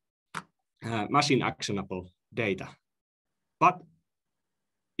that machine actionable data. But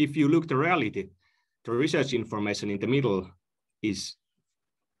if you look at the reality, the research information in the middle is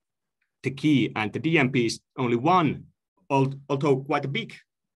the key, and the DMP is only one, although quite a big,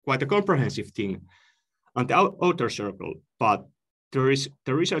 quite a comprehensive thing on the outer circle. But there is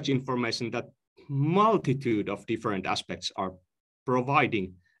the research information that multitude of different aspects are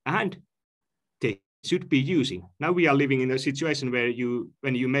providing, and they should be using. Now we are living in a situation where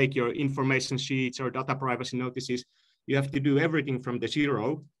when you make your information sheets or data privacy notices, you have to do everything from the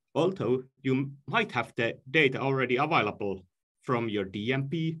zero, although you might have the data already available from your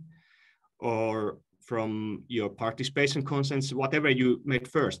DMP or from your participation consents, whatever you made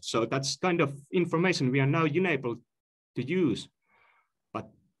first. So that's kind of information we are now enabled to use, but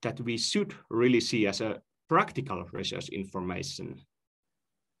that we should really see as a practical research information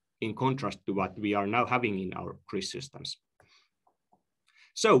in contrast to what we are now having in our CRIS systems.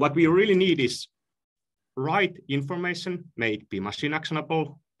 So what we really need is right information, may it be machine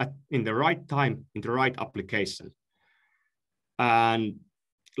actionable in the right time, in the right application. And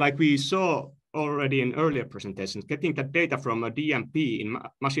like we saw already in earlier presentations, getting that data from a DMP in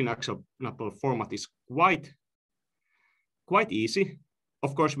machine actionable format is quite easy.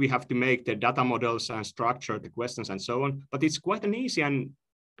 Of course, we have to make the data models and structure the questions and so on, but it's quite an easy and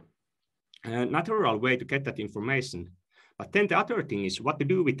natural way to get that information. But then the other thing is what to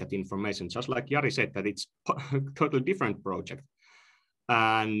do with that information. Just like Jari said, that it's a totally different project.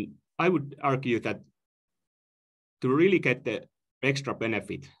 And I would argue that to really get the extra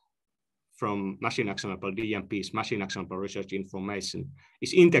benefit from machine actionable DMPs, machine actionable research information,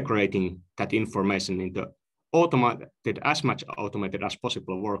 is integrating that information into as much automated as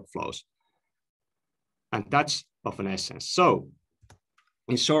possible workflows. And that's of an essence. So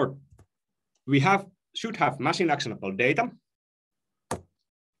in short, we should have machine actionable data.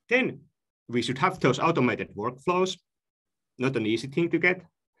 Then we should have those automated workflows. Not an easy thing to get,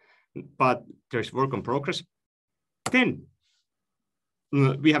 but there's work in progress. Then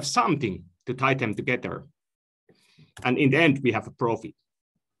we have something to tie them together. And in the end, we have a profit.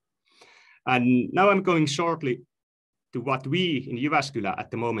 And now I'm going shortly to what we in Jyväskylän at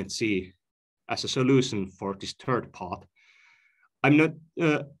the moment see as a solution for this third part. I'm not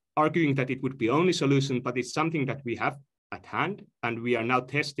arguing that it would be only solution, but it's something that we have at hand and we are now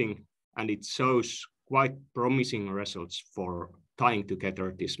testing, and it shows quite promising results for tying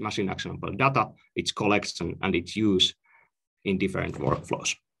together this machine actionable data, its collection and its use in different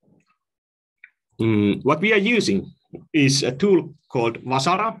workflows. What we are using is a tool called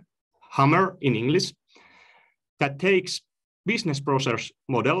VASARA, Hammer in English, that takes business process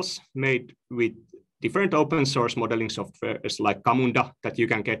models made with different open source modeling softwares like Camunda that you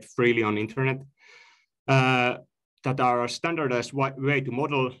can get freely on internet, that are a standardized way to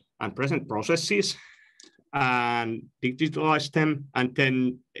model and present processes and digitalize them and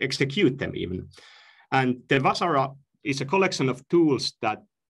then execute them even. And the VASARA is a collection of tools that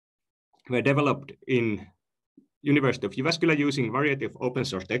were developed in University of Jyväskylän using a variety of open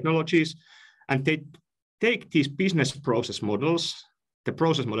source technologies. And they take these business process models, the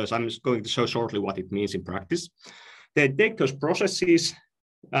process models, I'm just going to show shortly what it means in practice. They take those processes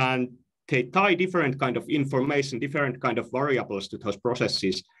and they tie different kind of information, different kind of variables to those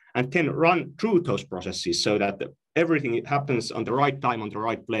processes, and then run through those processes so that everything happens on the right time, on the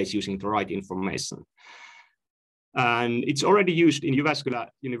right place, using the right information. And it's already used in Jyväskylän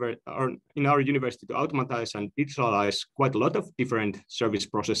or in our university to automatize and digitalize quite a lot of different service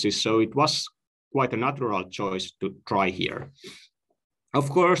processes. So it was quite a natural choice to try here. Of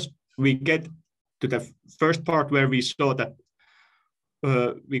course, we get to the first part where we saw that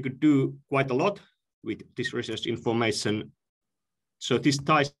we could do quite a lot with this research information. So this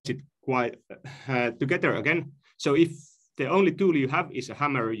ties it quite together again. So if the only tool you have is a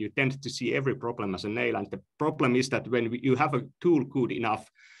hammer, you tend to see every problem as a nail. And the problem is that when you have a tool good enough,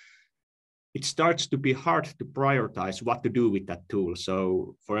 it starts to be hard to prioritize what to do with that tool.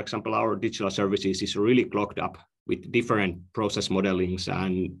 So for example, our digital services is really clogged up with different process modelings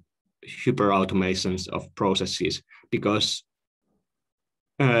and hyper automations of processes because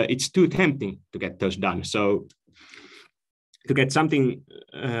it's too tempting to get those done. So to get something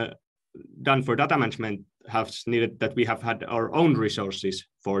done for data management has needed that we have had our own resources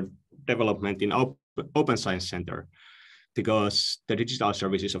for development in Open Science Center because the digital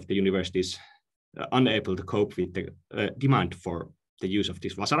services of the university is unable to cope with the demand for the use of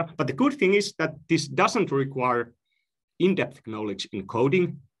this VASARA. But the good thing is that this doesn't require in-depth knowledge in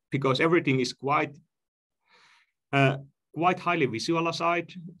coding because everything is quite highly visualized.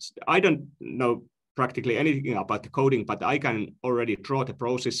 I don't know practically anything about the coding, but I can already draw the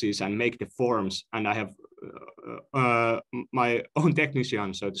processes and make the forms. And I have my own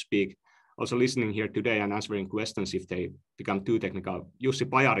technician, so to speak, also listening here today and answering questions if they become too technical. Jussi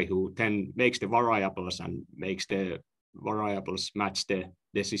Pajari, who then makes the variables and makes the variables match the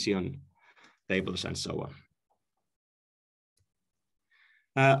decision tables and so on.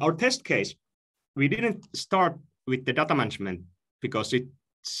 Our test case, we didn't start with the data management because it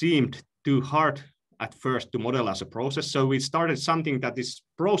seemed too hard at first to model as a process. So we started something that is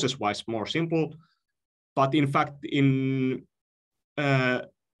process-wise more simple, but in fact, in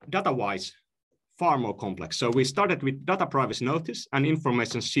data-wise, far more complex. So we started with data privacy notice and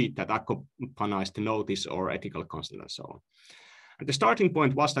information sheet that accompanies the notice or ethical consent and so on. And the starting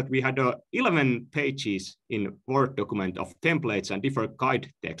point was that we had 11 pages in Word document of templates and different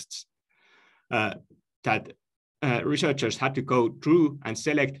guide texts that researchers had to go through and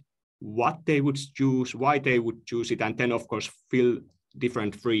select what they would choose, why they would choose it, and then of course fill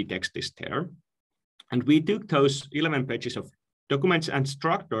different free texts there. And we took those 11 pages of documents and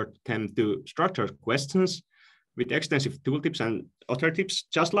structured them to structured questions with extensive tooltips and author tips,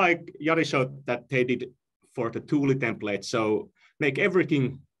 just like Jari showed that they did for the Toolie template. So make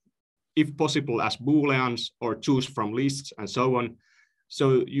everything, if possible, as Booleans or choose from lists and so on.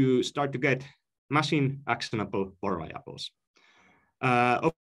 So you start to get machine actionable variables.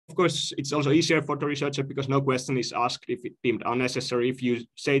 Of course, it's also easier for the researcher because no question is asked if it deemed unnecessary. If you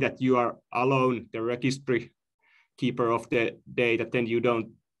say that you are alone, the registry keeper of the data, then you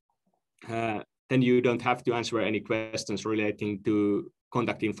don't have to answer any questions relating to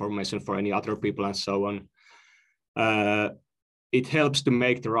contact information for any other people and so on. It helps to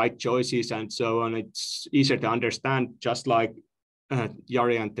make the right choices and so on. It's easier to understand, just like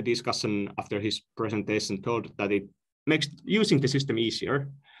Jari and the discussion after his presentation told that it makes using the system easier.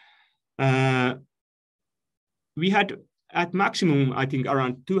 We had at maximum, I think,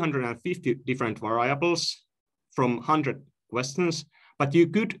 around 250 different variables from 100 questions, but you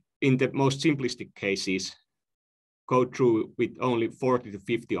could, in the most simplistic cases, go through with only 40 to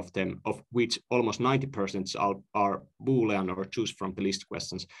 50 of them, of which almost 90% are Boolean or choose from the list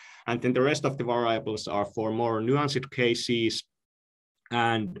questions. And then the rest of the variables are for more nuanced cases.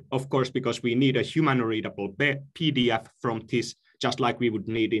 And of course, because we need a human readable PDF from this, just like we would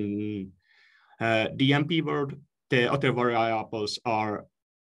need in DMP world, the other variables are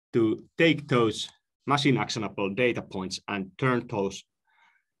to take those machine actionable data points and turn those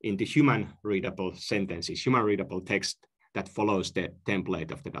into human readable sentences, human readable text that follows the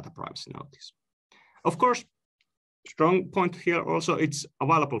template of the data privacy notice. Of course, strong point here also, it's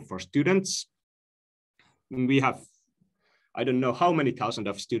available for students. We have, I don't know how many thousands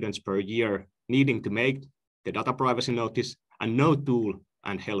of students per year needing to make the data privacy notice, and no tool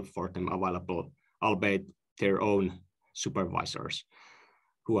and help for them available, albeit their own supervisors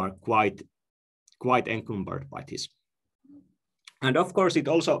who are quite encumbered by this. And of course, it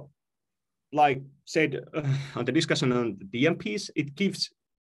also, like said on the discussion on the DMPs, it gives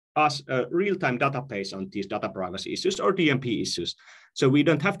us a real-time database on these data privacy issues or DMP issues. So we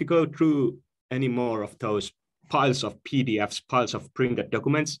don't have to go through any more of those piles of PDFs, piles of printed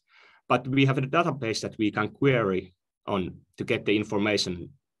documents, but we have a database that we can query on to get the information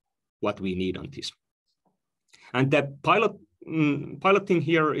what we need on this. And the piloting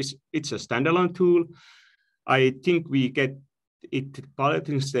here is, it's a standalone tool. I think we get it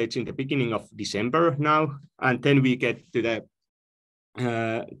piloting stage in the beginning of December now, and then we get to the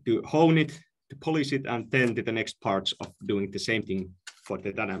to hone it, to polish it, and then to the next parts of doing the same thing for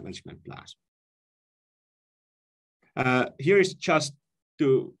the data management plans. Here is just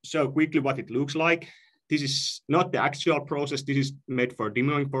to show quickly what it looks like. This is not the actual process. This is made for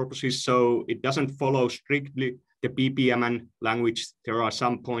demoing purposes, so it doesn't follow strictly the BPMN language. There are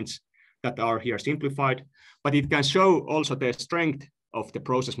some points that are here simplified, but it can show also the strength of the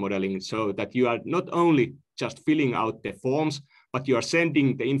process modeling, so that you are not only just filling out the forms, but you are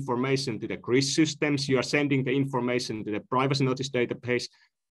sending the information to the CRIS systems, you are sending the information to the privacy notice database.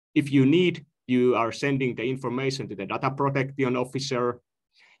 If you need, you are sending the information to the data protection officer.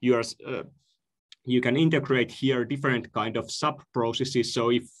 You can integrate here different kind of sub-processes. So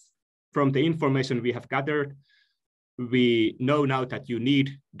if from the information we have gathered, we know now that you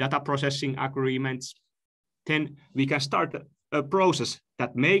need data processing agreements, then we can start a process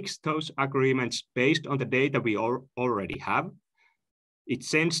that makes those agreements based on the data we already have. It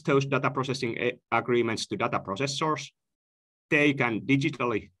sends those data processing agreements to data processors. They can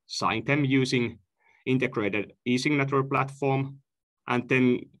digitally sign them using integrated e-signature platform, and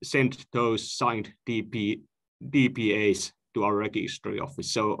then send those signed DPAs to our registry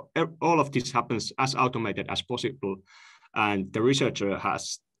office. So all of this happens as automated as possible, and the researcher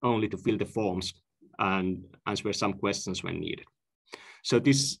has only to fill the forms and answer some questions when needed. So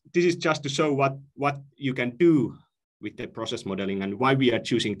this is just to show what you can do with the process modeling and why we are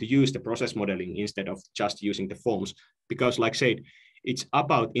choosing to use the process modeling instead of just using the forms. Because like I said, it's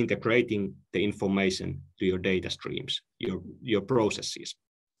about integrating the information to your data streams, your processes.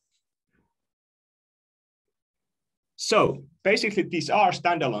 So basically these are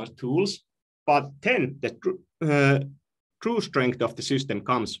standalone tools, but then the true strength of the system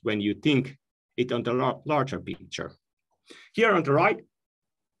comes when you think it on the larger picture. Here on the right,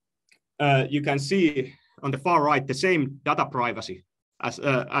 you can see on the far right the same data privacy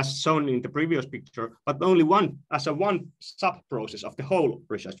as shown in the previous picture, but only one sub-process of the whole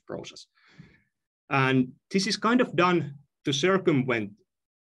research process. And this is kind of done to circumvent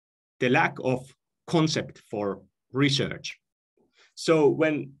the lack of concept for research. So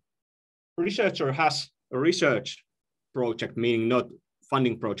when a researcher has a research project, meaning not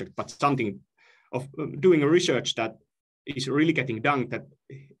funding project, but something of doing a research that is really getting done, that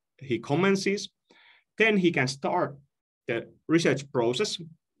he commences, then he can start the research process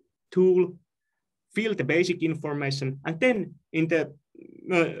tool, fill the basic information, and then in the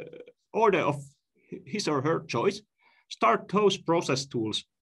order of his or her choice, start those process tools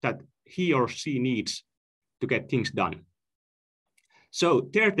that he or she needs to get things done. So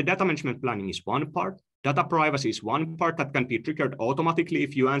there, the data management planning is one part. Data privacy is one part that can be triggered automatically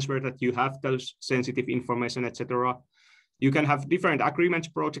if you answer that you have those sensitive information, etc. You can have different agreements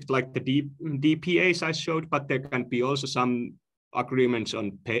projects like the DPAs I showed, but there can be also some agreements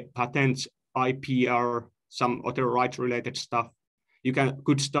on patents, IPR, some other rights-related stuff. You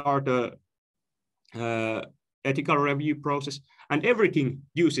could start a ethical review process, and everything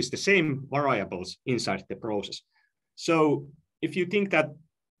uses the same variables inside the process. So if you think that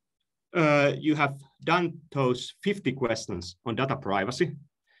you have done those 50 questions on data privacy,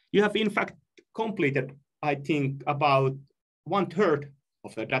 you have in fact completed, I think, about 1/3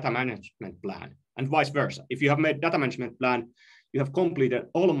 of the data management plan, and vice versa. If you have made data management plan, you have completed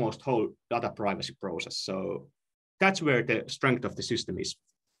almost whole data privacy process. So that's where the strength of the system is.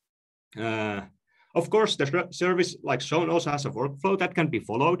 Of course, the service, like shown, also has a workflow that can be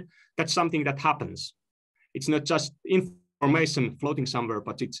followed. That's something that happens. It's not just information floating somewhere,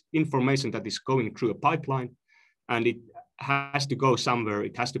 but it's information that is going through a pipeline, and it has to go somewhere.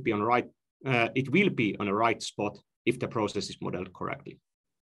 It has to be on right. It will be on a right spot if the process is modeled correctly.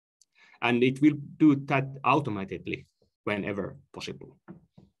 And it will do that automatically whenever possible.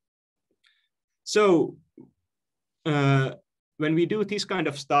 So when we do this kind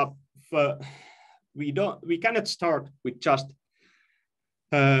of stuff, we cannot start with just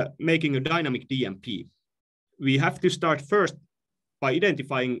making a dynamic DMP. We have to start first by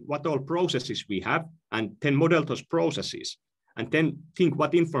identifying what all processes we have, and then model those processes, and then think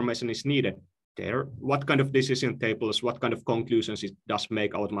what information is needed there, what kind of decision tables, what kind of conclusions it does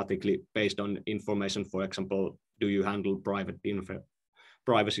make automatically based on information. For example, do you handle private info,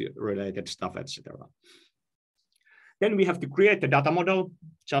 privacy-related stuff, etc. Then we have to create a data model,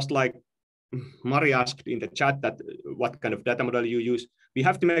 just like Mari asked in the chat that what kind of data model you use. We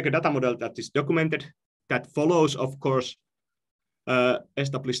have to make a data model that is documented, that follows, of course,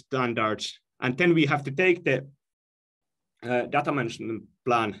 established standards. And then we have to take the data management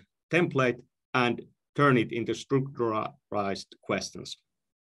plan template and turn it into structuralized questions.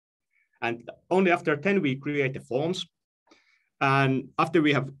 And only after 10 we create the forms. And after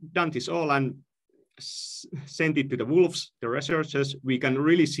we have done this all and sent it to the wolves, the researchers, we can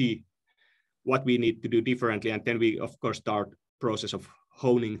really see what we need to do differently. And then we, of course, start process of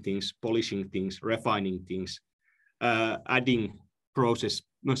honing things, polishing things, refining things, adding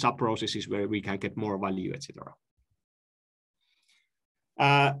sub-processes where we can get more value, etc.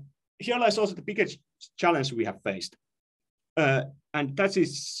 Here lies also the biggest challenge we have faced. And that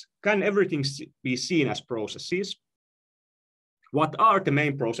is, can everything be seen as processes? What are the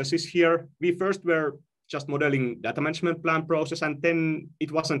main processes here? We first were just modeling data management plan process, and then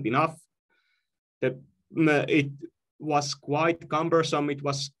it wasn't enough. It was quite cumbersome. It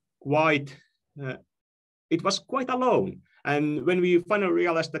was quite alone. And when we finally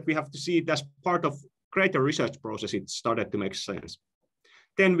realized that we have to see it as part of greater research process, it started to make sense.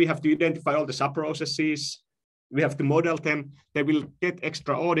 Then we have to identify all the sub-processes. We have to model them. They will get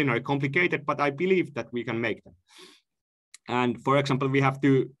extraordinarily complicated, but I believe that we can make them. And for example, we have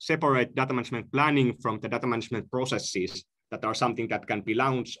to separate data management planning from the data management processes that are something that can be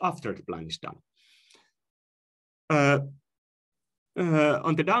launched after the plan is done. On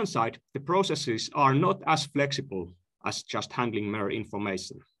the downside, the processes are not as flexible as just handling mere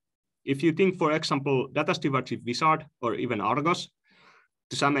information. If you think, for example, data stewardship wizard or even Argos,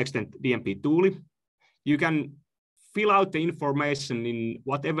 to some extent DMP tool, you can fill out the information in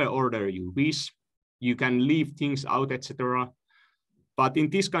whatever order you wish. You can leave things out, etc. But in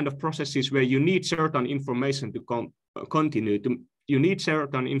this kind of processes where you need certain information to continue, you need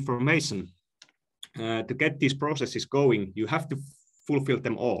certain information to get these processes going. You have to fulfill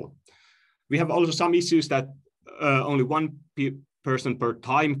them all. We have also some issues that only one person per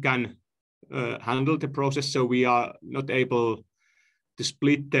time can handle the process, so we are not able to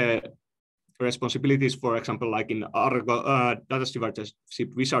split the responsibilities, for example, like in Argo data stewardship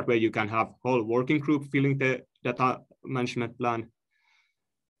wizard, where you can have whole working group filling the data management plan.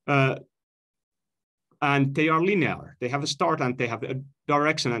 And they are linear. They have a start and they have a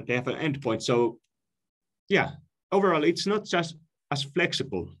direction and they have an endpoint. So yeah, overall, it's not just as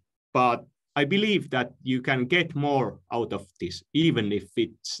flexible, but I believe that you can get more out of this. Even if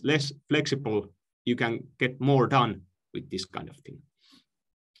it's less flexible, you can get more done with this kind of thing.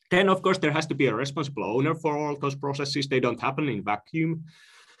 Then, of course, there has to be a responsible owner for all those processes. They don't happen in vacuum.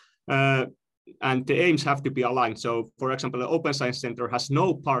 And the aims have to be aligned. So, for example, the Open Science Center has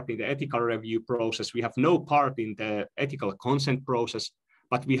no part in the ethical review process. We have no part in the ethical consent process,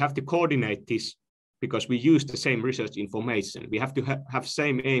 but we have to coordinate this because we use the same research information. We have to have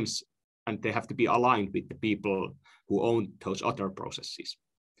same aims, and they have to be aligned with the people who own those other processes.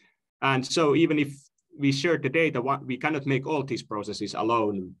 And so even if we share the data, we cannot make all these processes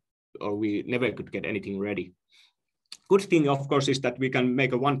alone, or we never could get anything ready. Good thing, of course, is that we can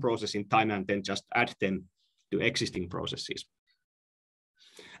make one process in time and then just add them to existing processes.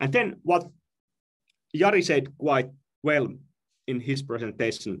 And then what Jari said quite well in his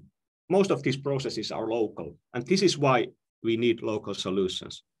presentation, most of these processes are local, and this is why we need local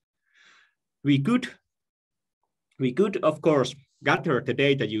solutions. We could, of course, gather the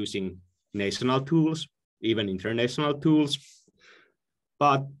data using national tools, even international tools,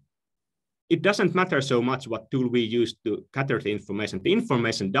 but it doesn't matter so much what tool we use to gather the information. The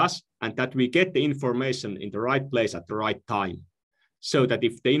information does, and that we get the information in the right place at the right time, so that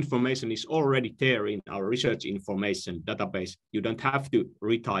if the information is already there in our research information database, you don't have to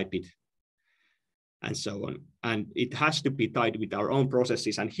retype it, and so on. And it has to be tied with our own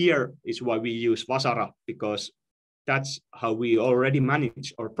processes. And here is why we use VASARA, because that's how we already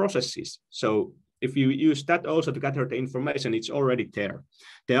manage our processes. So if you use that also to gather the information, it's already there.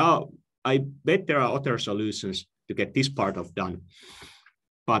 I bet there are other solutions to get this part of done,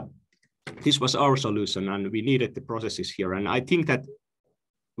 but this was our solution and we needed the processes here. And I think that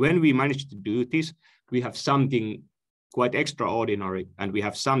when we managed to do this, we have something quite extraordinary, and we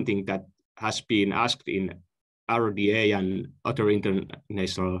have something that has been asked in RDA and other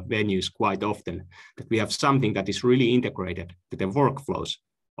international venues quite often, that we have something that is really integrated to the workflows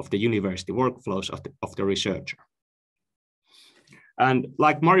of the university, workflows of the researcher. And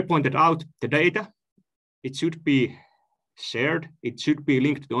like Mari pointed out, the data, it should be shared, it should be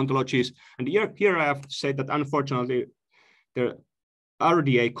linked to ontologies. And here I have to say that unfortunately, the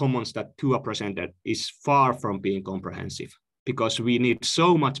RDA commons that Tua presented is far from being comprehensive, because we need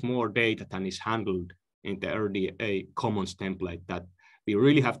so much more data than is handled in the RDA commons template, that we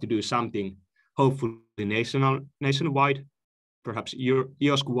really have to do something, hopefully nationwide, perhaps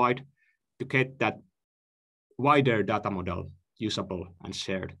EOSC-wide, to get that wider data model usable and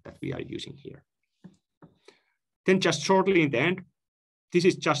shared that we are using here. Then just shortly in the end, this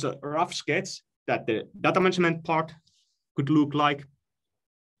is just a rough sketch that the data management part could look like.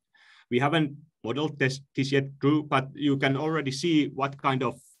 We haven't modeled this yet through, but you can already see what kind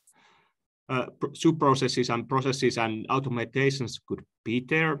of sub-processes and processes and automatations could be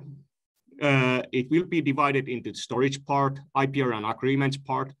there. It will be divided into the storage part, IPR and agreements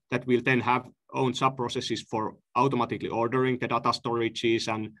part that will then have own sub-processes for automatically ordering the data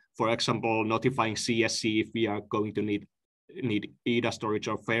storages and, for example, notifying CSC if we are going to need EDA storage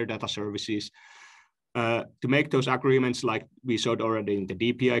or fair data services. To make those agreements, like we showed already in the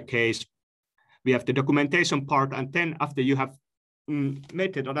DPI case, we have the documentation part, and then after you have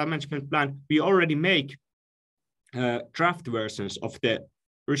made the data management plan, we already make draft versions of the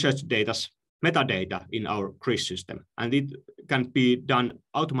research data's metadata in our CRIS system, and it can be done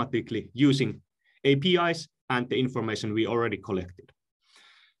automatically using APIs and the information we already collected.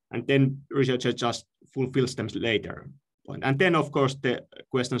 And then researcher just fulfills them later. And then, of course, the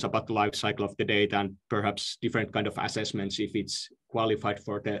questions about the life cycle of the data and perhaps different kind of assessments if it's qualified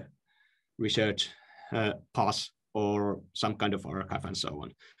for the research pass or some kind of archive and so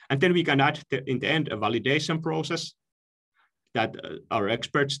on. And then we can add in the end a validation process that our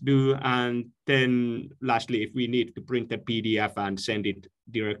experts do. And then lastly, if we need to print the PDF and send it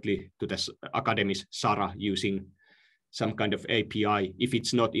directly to the academy's Sara using some kind of API, if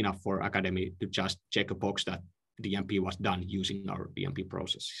it's not enough for academy to just check a box that DMP was done using our DMP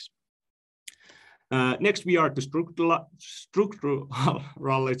processes. Next, we are to structuralize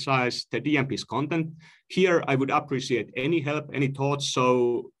the DMP's content. Here, I would appreciate any help, any thoughts.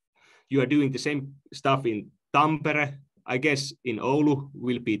 So you are doing the same stuff in Tampere. I guess in Oulu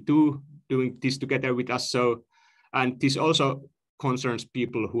will be too doing this together with us. So, and this also concerns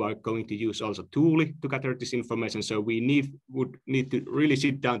people who are going to use also Tuuli to gather this information. So we would need to really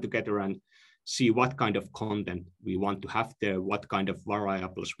sit down together and see what kind of content we want to have there, what kind of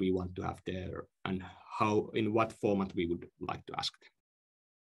variables we want to have there, and how, in what format we would like to ask them.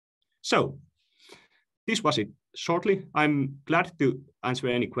 So this was it shortly. I'm glad to answer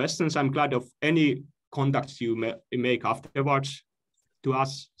any questions. I'm glad of any contacts you make afterwards to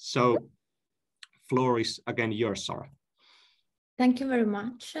us. So floor is again yours, Sara. Thank you very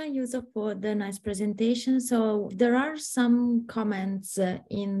much, Juuso, for the nice presentation. So there are some comments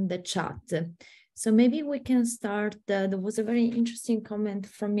in the chat. So maybe we can start. There was a very interesting comment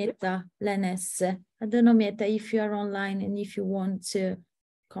from Meta Lenes. I don't know, Meta, if you are online and if you want to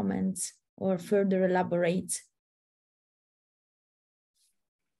comment or further elaborate.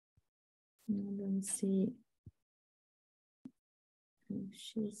 I don't see if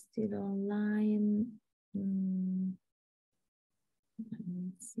she's still online.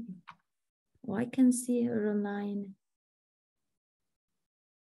 Let's see. Oh, I can see her online.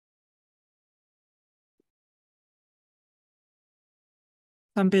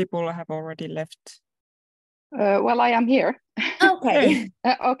 Some people have already left. Well, I am here. Okay.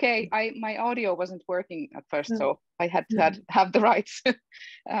 Okay. My audio wasn't working at first, so I had to have the rights.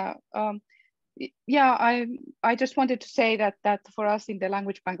 Yeah, I just wanted to say that for us in the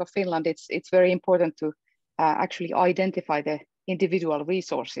Language Bank of Finland, it's very important to actually identify the individual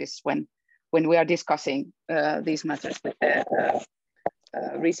resources when we are discussing these matters with the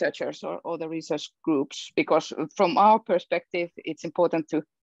researchers or the research groups, because from our perspective, it's important to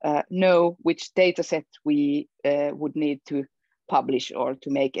know which data set we would need to publish or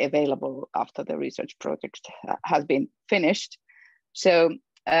to make available after the research project has been finished. So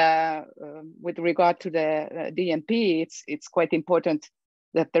with regard to the DMP, it's quite important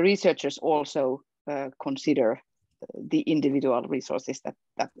that the researchers also consider the individual resources that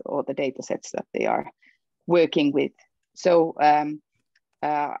or the data sets that they are working with. So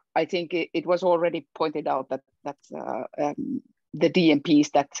I think it was already pointed out that the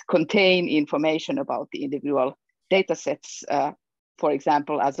DMPs that contain information about the individual data sets, for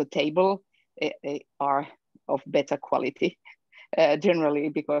example, as a table, are of better quality generally,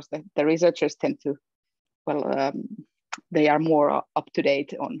 because the researchers tend to, well, they are more up to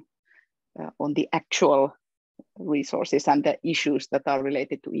date on the actual resources and the issues that are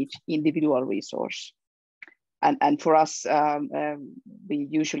related to each individual resource. And for us, we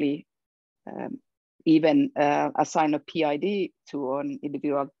usually even assign a PID to an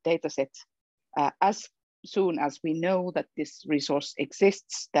individual data set as soon as we know that this resource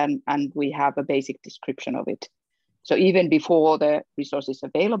exists, and we have a basic description of it. So even before the resource is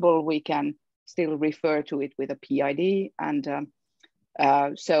available, we can still refer to it with a PID, and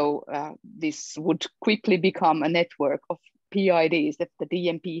so this would quickly become a network of PIDs. If the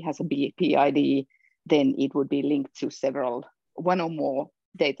DMP has a PID, then it would be linked to one or more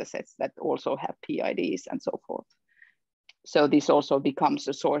data sets that also have PIDs and so forth. So this also becomes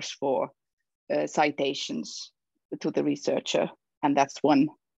a source for citations to the researcher. And that's one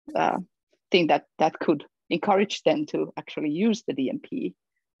thing that could encourage them to actually use the DMP,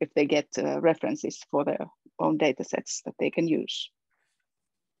 if they get references for their own data sets that they can use.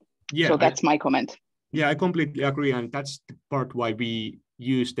 Yeah, so that's my comment. Yeah, I completely agree. And that's the part why we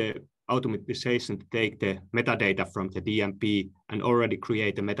use the automatization to take the metadata from the DMP and already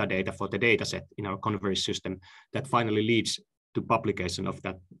create the metadata for the dataset in our conveyor system that finally leads to publication of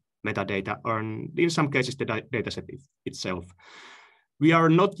that metadata, or in some cases the dataset itself. We are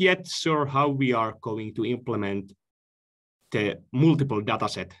not yet sure how we are going to implement the multiple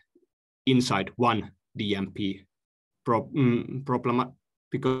dataset inside one DMP problem,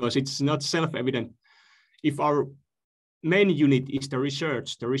 because it's not self-evident. If our main unit is the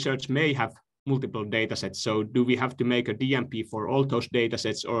research may have multiple datasets. So do we have to make a DMP for all those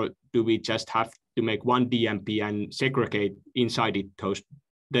datasets, or do we just have to make one DMP and segregate inside it those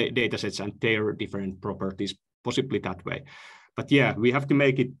datasets and their different properties, possibly that way? But yeah, we have to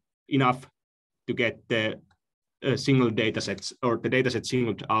make it enough to get the single datasets or the dataset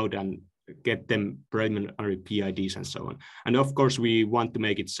singled out and get them preliminary PIDs and so on. And of course, we want to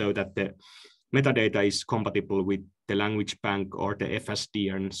make it so that the metadata is compatible with the language bank or the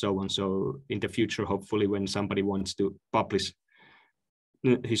FSD and so on. So in the future, hopefully, when somebody wants to publish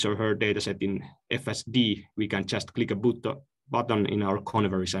his or her dataset in FSD, we can just click a button in our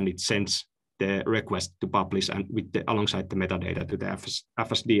conveys and it sends the request to publish and with the, alongside the metadata to the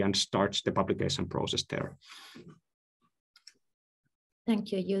FSD and starts the publication process there.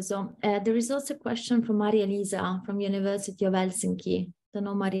 Thank you, Juuso. There is also a question from Maria-Lisa from University of Helsinki. I don't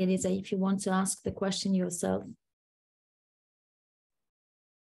know, Maria-Lisa, if you want to ask the question yourself.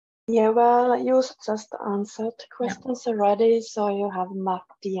 Yeah, well, you just answered questions already. So you have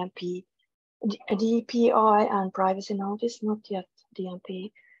mapped DMP, DPI and privacy notice, not yet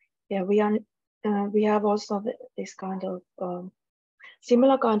DMP. Yeah, we have also this kind of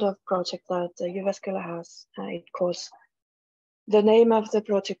similar kind of project that Jyväskylän has. It calls, the name of the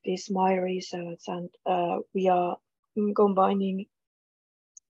project is My Research, and we are combining.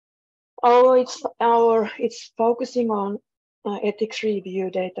 It's focusing on ethics review,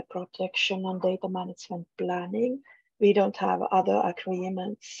 data protection, and data management planning. We don't have other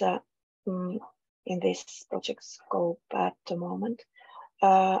agreements in this project scope at the moment,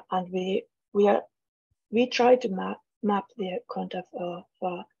 and we try to map the kind of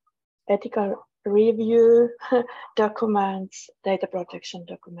ethical review documents, data protection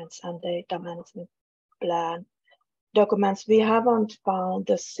documents, and data management plan documents. We haven't found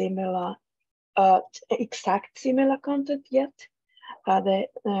a similar, exact similar content yet.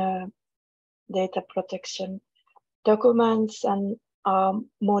 The data protection documents and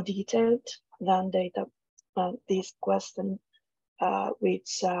more detailed than data these questions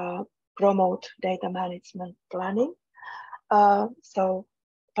which promote data management planning.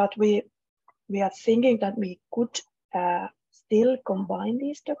 But we are thinking that we could still combine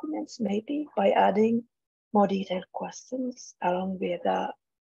these documents maybe by adding more detailed questions along with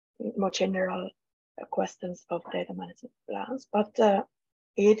more general questions of data management plans. But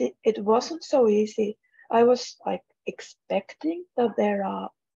it wasn't so easy. I was like expecting that there are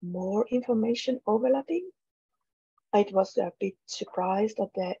more information overlapping. I was a bit surprised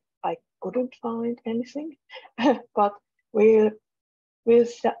that I couldn't find anything, but we'll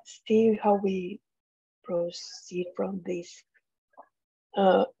see how we proceed from this.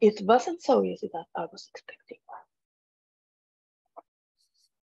 It wasn't so easy that I was expecting.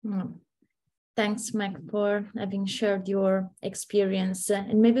 Thanks, Mac, for having shared your experience.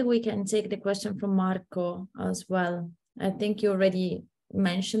 And maybe we can take the question from Marco as well. I think you already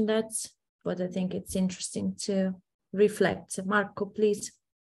mentioned that, but I think it's interesting to reflect. Marco, please.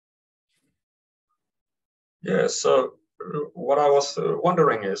 Yes, so what I was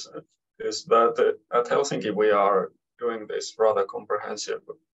wondering is that at Helsinki we are doing this rather comprehensive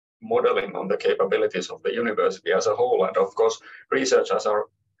modeling on the capabilities of the university as a whole, and of course research as our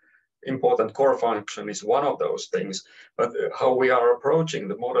important core function is one of those things. But how we are approaching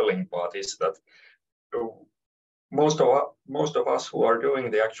the modeling part is that most of us who are doing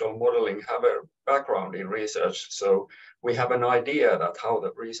the actual modeling have a background in research, so we have an idea that how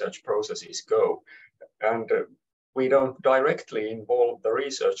the research processes go, and we don't directly involve the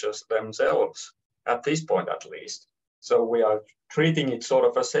researchers themselves at this point, at least. So we are treating it sort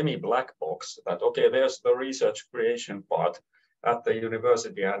of a semi-black box that, okay, there's the research creation part at the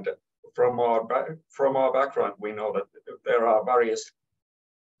university, and from our background, we know that there are various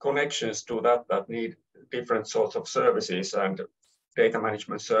connections to that need different sorts of services, and data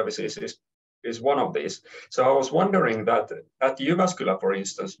management services is one of these. So I was wondering that at Jyväskylä, for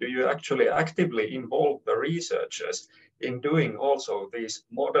instance, do you actually actively involve the researchers in doing also these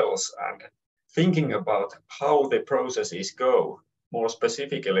models and thinking about how the processes go more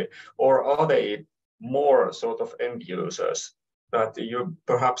specifically, or are they more sort of end users that you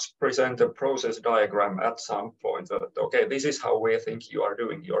perhaps present a process diagram at some point that, okay, this is how we think you are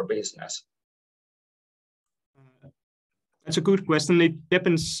doing your business? That's a good question. It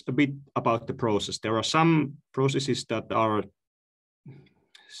depends a bit about the process. There are some processes that are,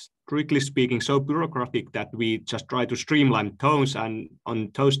 strictly speaking, so bureaucratic that we just try to streamline those, and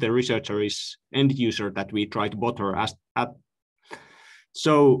on those the researcher is end user that we try to bother at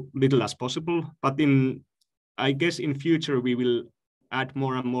so little as possible. But I guess in future we will add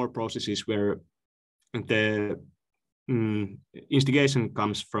more and more processes where the instigation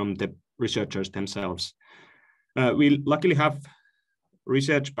comes from the researchers themselves. We luckily have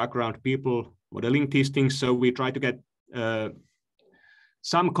research background people modeling these things, so we try to get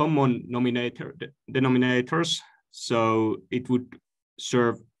some common denominators, so it would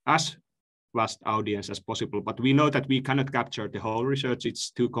serve as vast audience as possible. But we know that we cannot capture the whole research, it's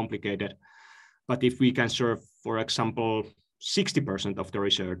too complicated. But if we can serve, for example, 60% of the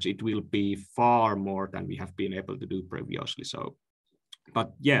research, it will be far more than we have been able to do previously. So,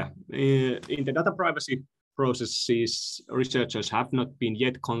 but yeah, in the data privacy processes, researchers have not been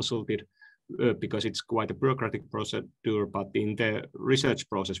yet consulted because it's quite a bureaucratic procedure. But in the research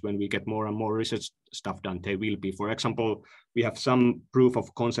process, when we get more and more research stuff done, they will be. For example, we have some proof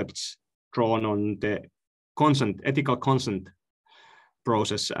of concepts drawn on the ethical consent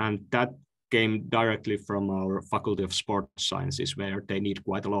process, and that came directly from our Faculty of Sports Sciences, where they need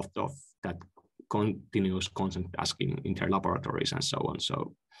quite a lot of that continuous consent asking in their laboratories and so on.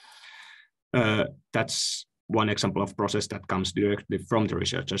 So that's one example of process that comes directly from the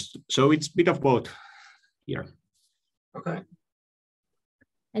researchers. So it's a bit of both here. Okay.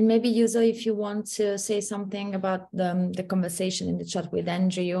 And maybe Juuso, if you want to say something about the conversation in the chat with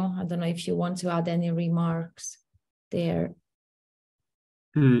Andrew, I don't know if you want to add any remarks there.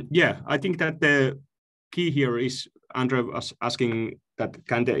 Yeah, I think that the key here is Andrew was asking that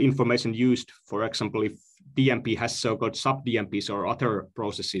can the information used, for example, if DMP has so-called sub-DMPs or other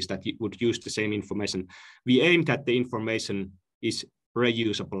processes that would use the same information. We aim that the information is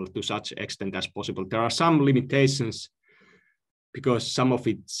reusable to such extent as possible. There are some limitations because some of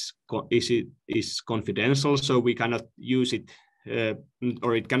it is confidential, so we cannot use it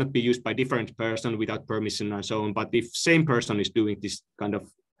or it cannot be used by different person without permission and so on. But if same person is doing this kind of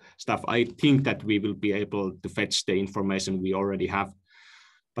stuff, I think that we will be able to fetch the information we already have.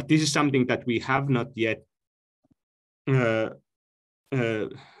 But this is something that we have not yet, or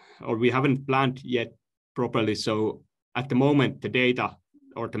we haven't planned yet properly. So at the moment, the data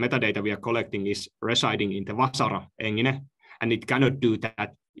or the metadata we are collecting is residing in the VASARA engine, and it cannot do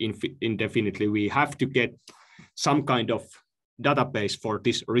that indefinitely. We have to get some kind of database for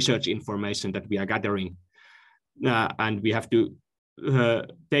this research information that we are gathering. And we have to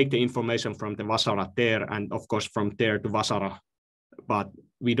take the information from the VASARA there, and of course from there to VASARA, but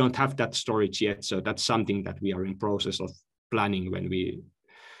we don't have that storage yet. So that's something that we are in process of planning when we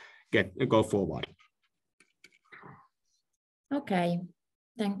go forward. Okay,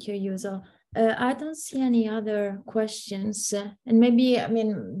 thank you, Juuso. I don't see any other questions, and maybe, I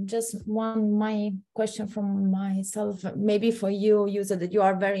mean, just my question from myself, maybe for you, Juuso, that you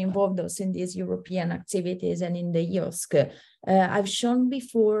are very involved also in these European activities and in the EOSC. I've shown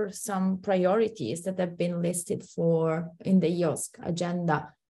before some priorities that have been listed in the EOSC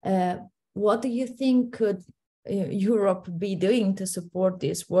agenda. What do you think could Europe be doing to support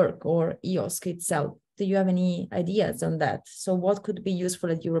this work, or EOSC itself? Do you have any ideas on that? So what could be useful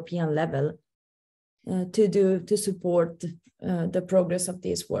at European level to support the progress of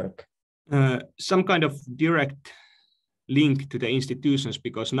this work? Some kind of direct link to the institutions,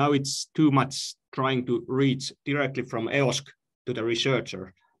 because now it's too much trying to reach directly from EOSC to the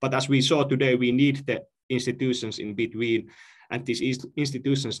researcher. But as we saw today, we need the institutions in between, and these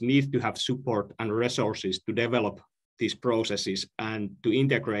institutions need to have support and resources to develop these processes and to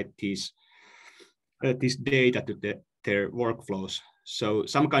integrate this data to their workflows. So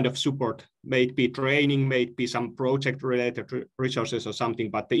some kind of support, may it be training, may it be some project-related resources or something,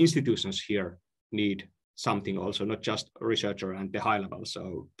 but the institutions here need something also, not just a researcher and the high level.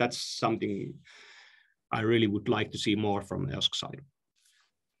 So that's something I really would like to see more from the EOSC side.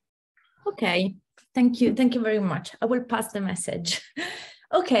 Okay, thank you. Thank you very much. I will pass the message.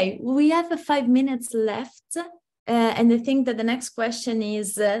 Okay, we have 5 minutes left. And I think that the next question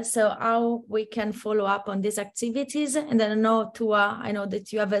is, so how we can follow up on these activities. And then I know, Tua, I know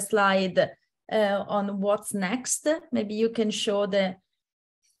that you have a slide on what's next. Maybe you can show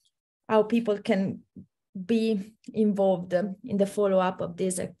how people can be involved in the follow-up of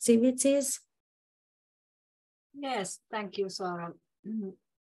these activities. Yes, thank you, Sara.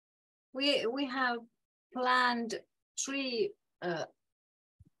 We have planned 3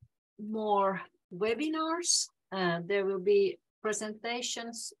 more webinars. There will be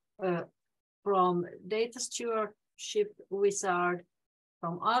presentations from Data Stewardship Wizard,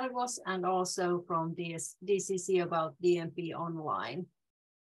 from Argos, and also from DCC about DMP Online.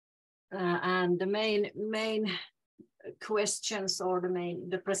 And the main questions, or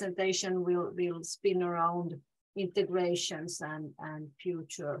the presentation will spin around integrations and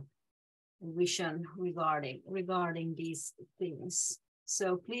future vision regarding these things.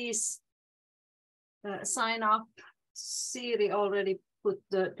 So please sign up. Siri already put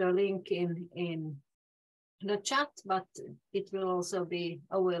the link in the chat, but it will also be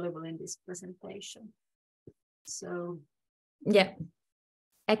available in this presentation. So yeah,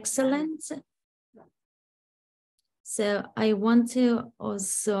 excellent. So I want to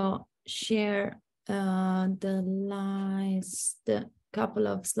also share the last couple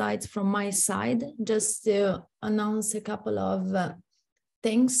of slides from my side, just to announce a couple of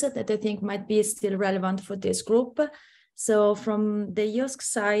things that I think might be still relevant for this group. So from the EOSC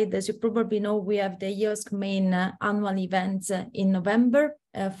side, as you probably know, we have the EOSC main annual event in November,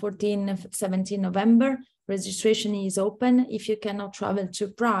 14-17 November. Registration is open. If you cannot travel to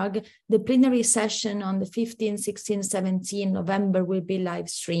Prague, the plenary session on the 15, 16, 17 November will be live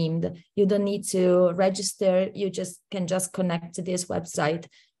streamed. You don't need to register. You can just connect to this website.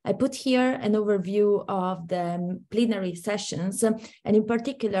 I put here an overview of the plenary sessions, and in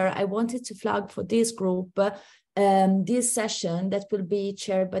particular, I wanted to flag for this group this session that will be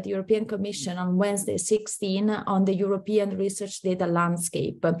chaired by the European Commission on Wednesday 16 on the European research data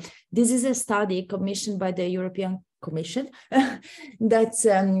landscape. This is a study commissioned by the European Commission that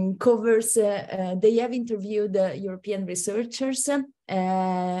covers, they have interviewed European researchers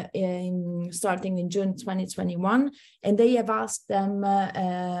starting in June 2021, and they have asked them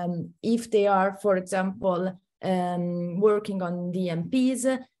if they are, for example, working on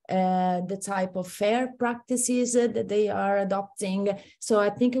DMPs, the type of fair practices that they are adopting. So I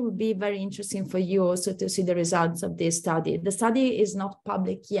think it would be very interesting for you also to see the results of this study. The study is not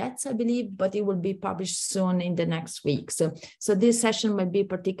public yet, I believe, but it will be published soon in the next week. So this session might be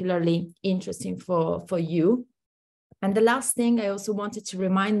particularly interesting for you. And the last thing I also wanted to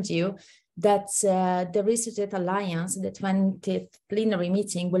remind you that the Research Data Alliance, the 20th plenary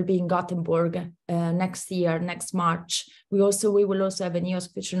meeting, will be in Gothenburg next year, next March. We will also have an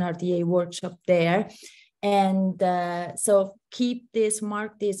EOSC Future RDA workshop there. And so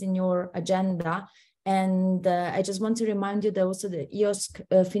mark this in your agenda. And I just want to remind you that also the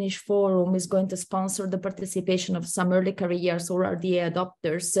EOSC Finnish Forum is going to sponsor the participation of some early careers or RDA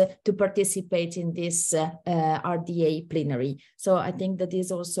adopters to participate in this RDA plenary. So I think that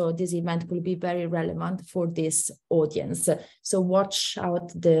this event will be very relevant for this audience. So watch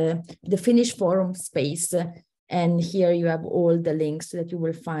out the Finnish Forum space. And here you have all the links that you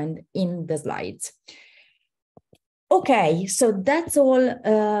will find in the slides. Okay, so that's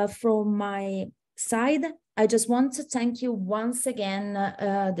all from my side. I just want to thank you once again,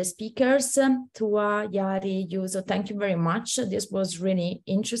 the speakers, Tua, Jari, Juuso, thank you very much. This was really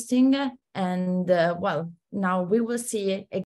interesting. And well, now we will see again.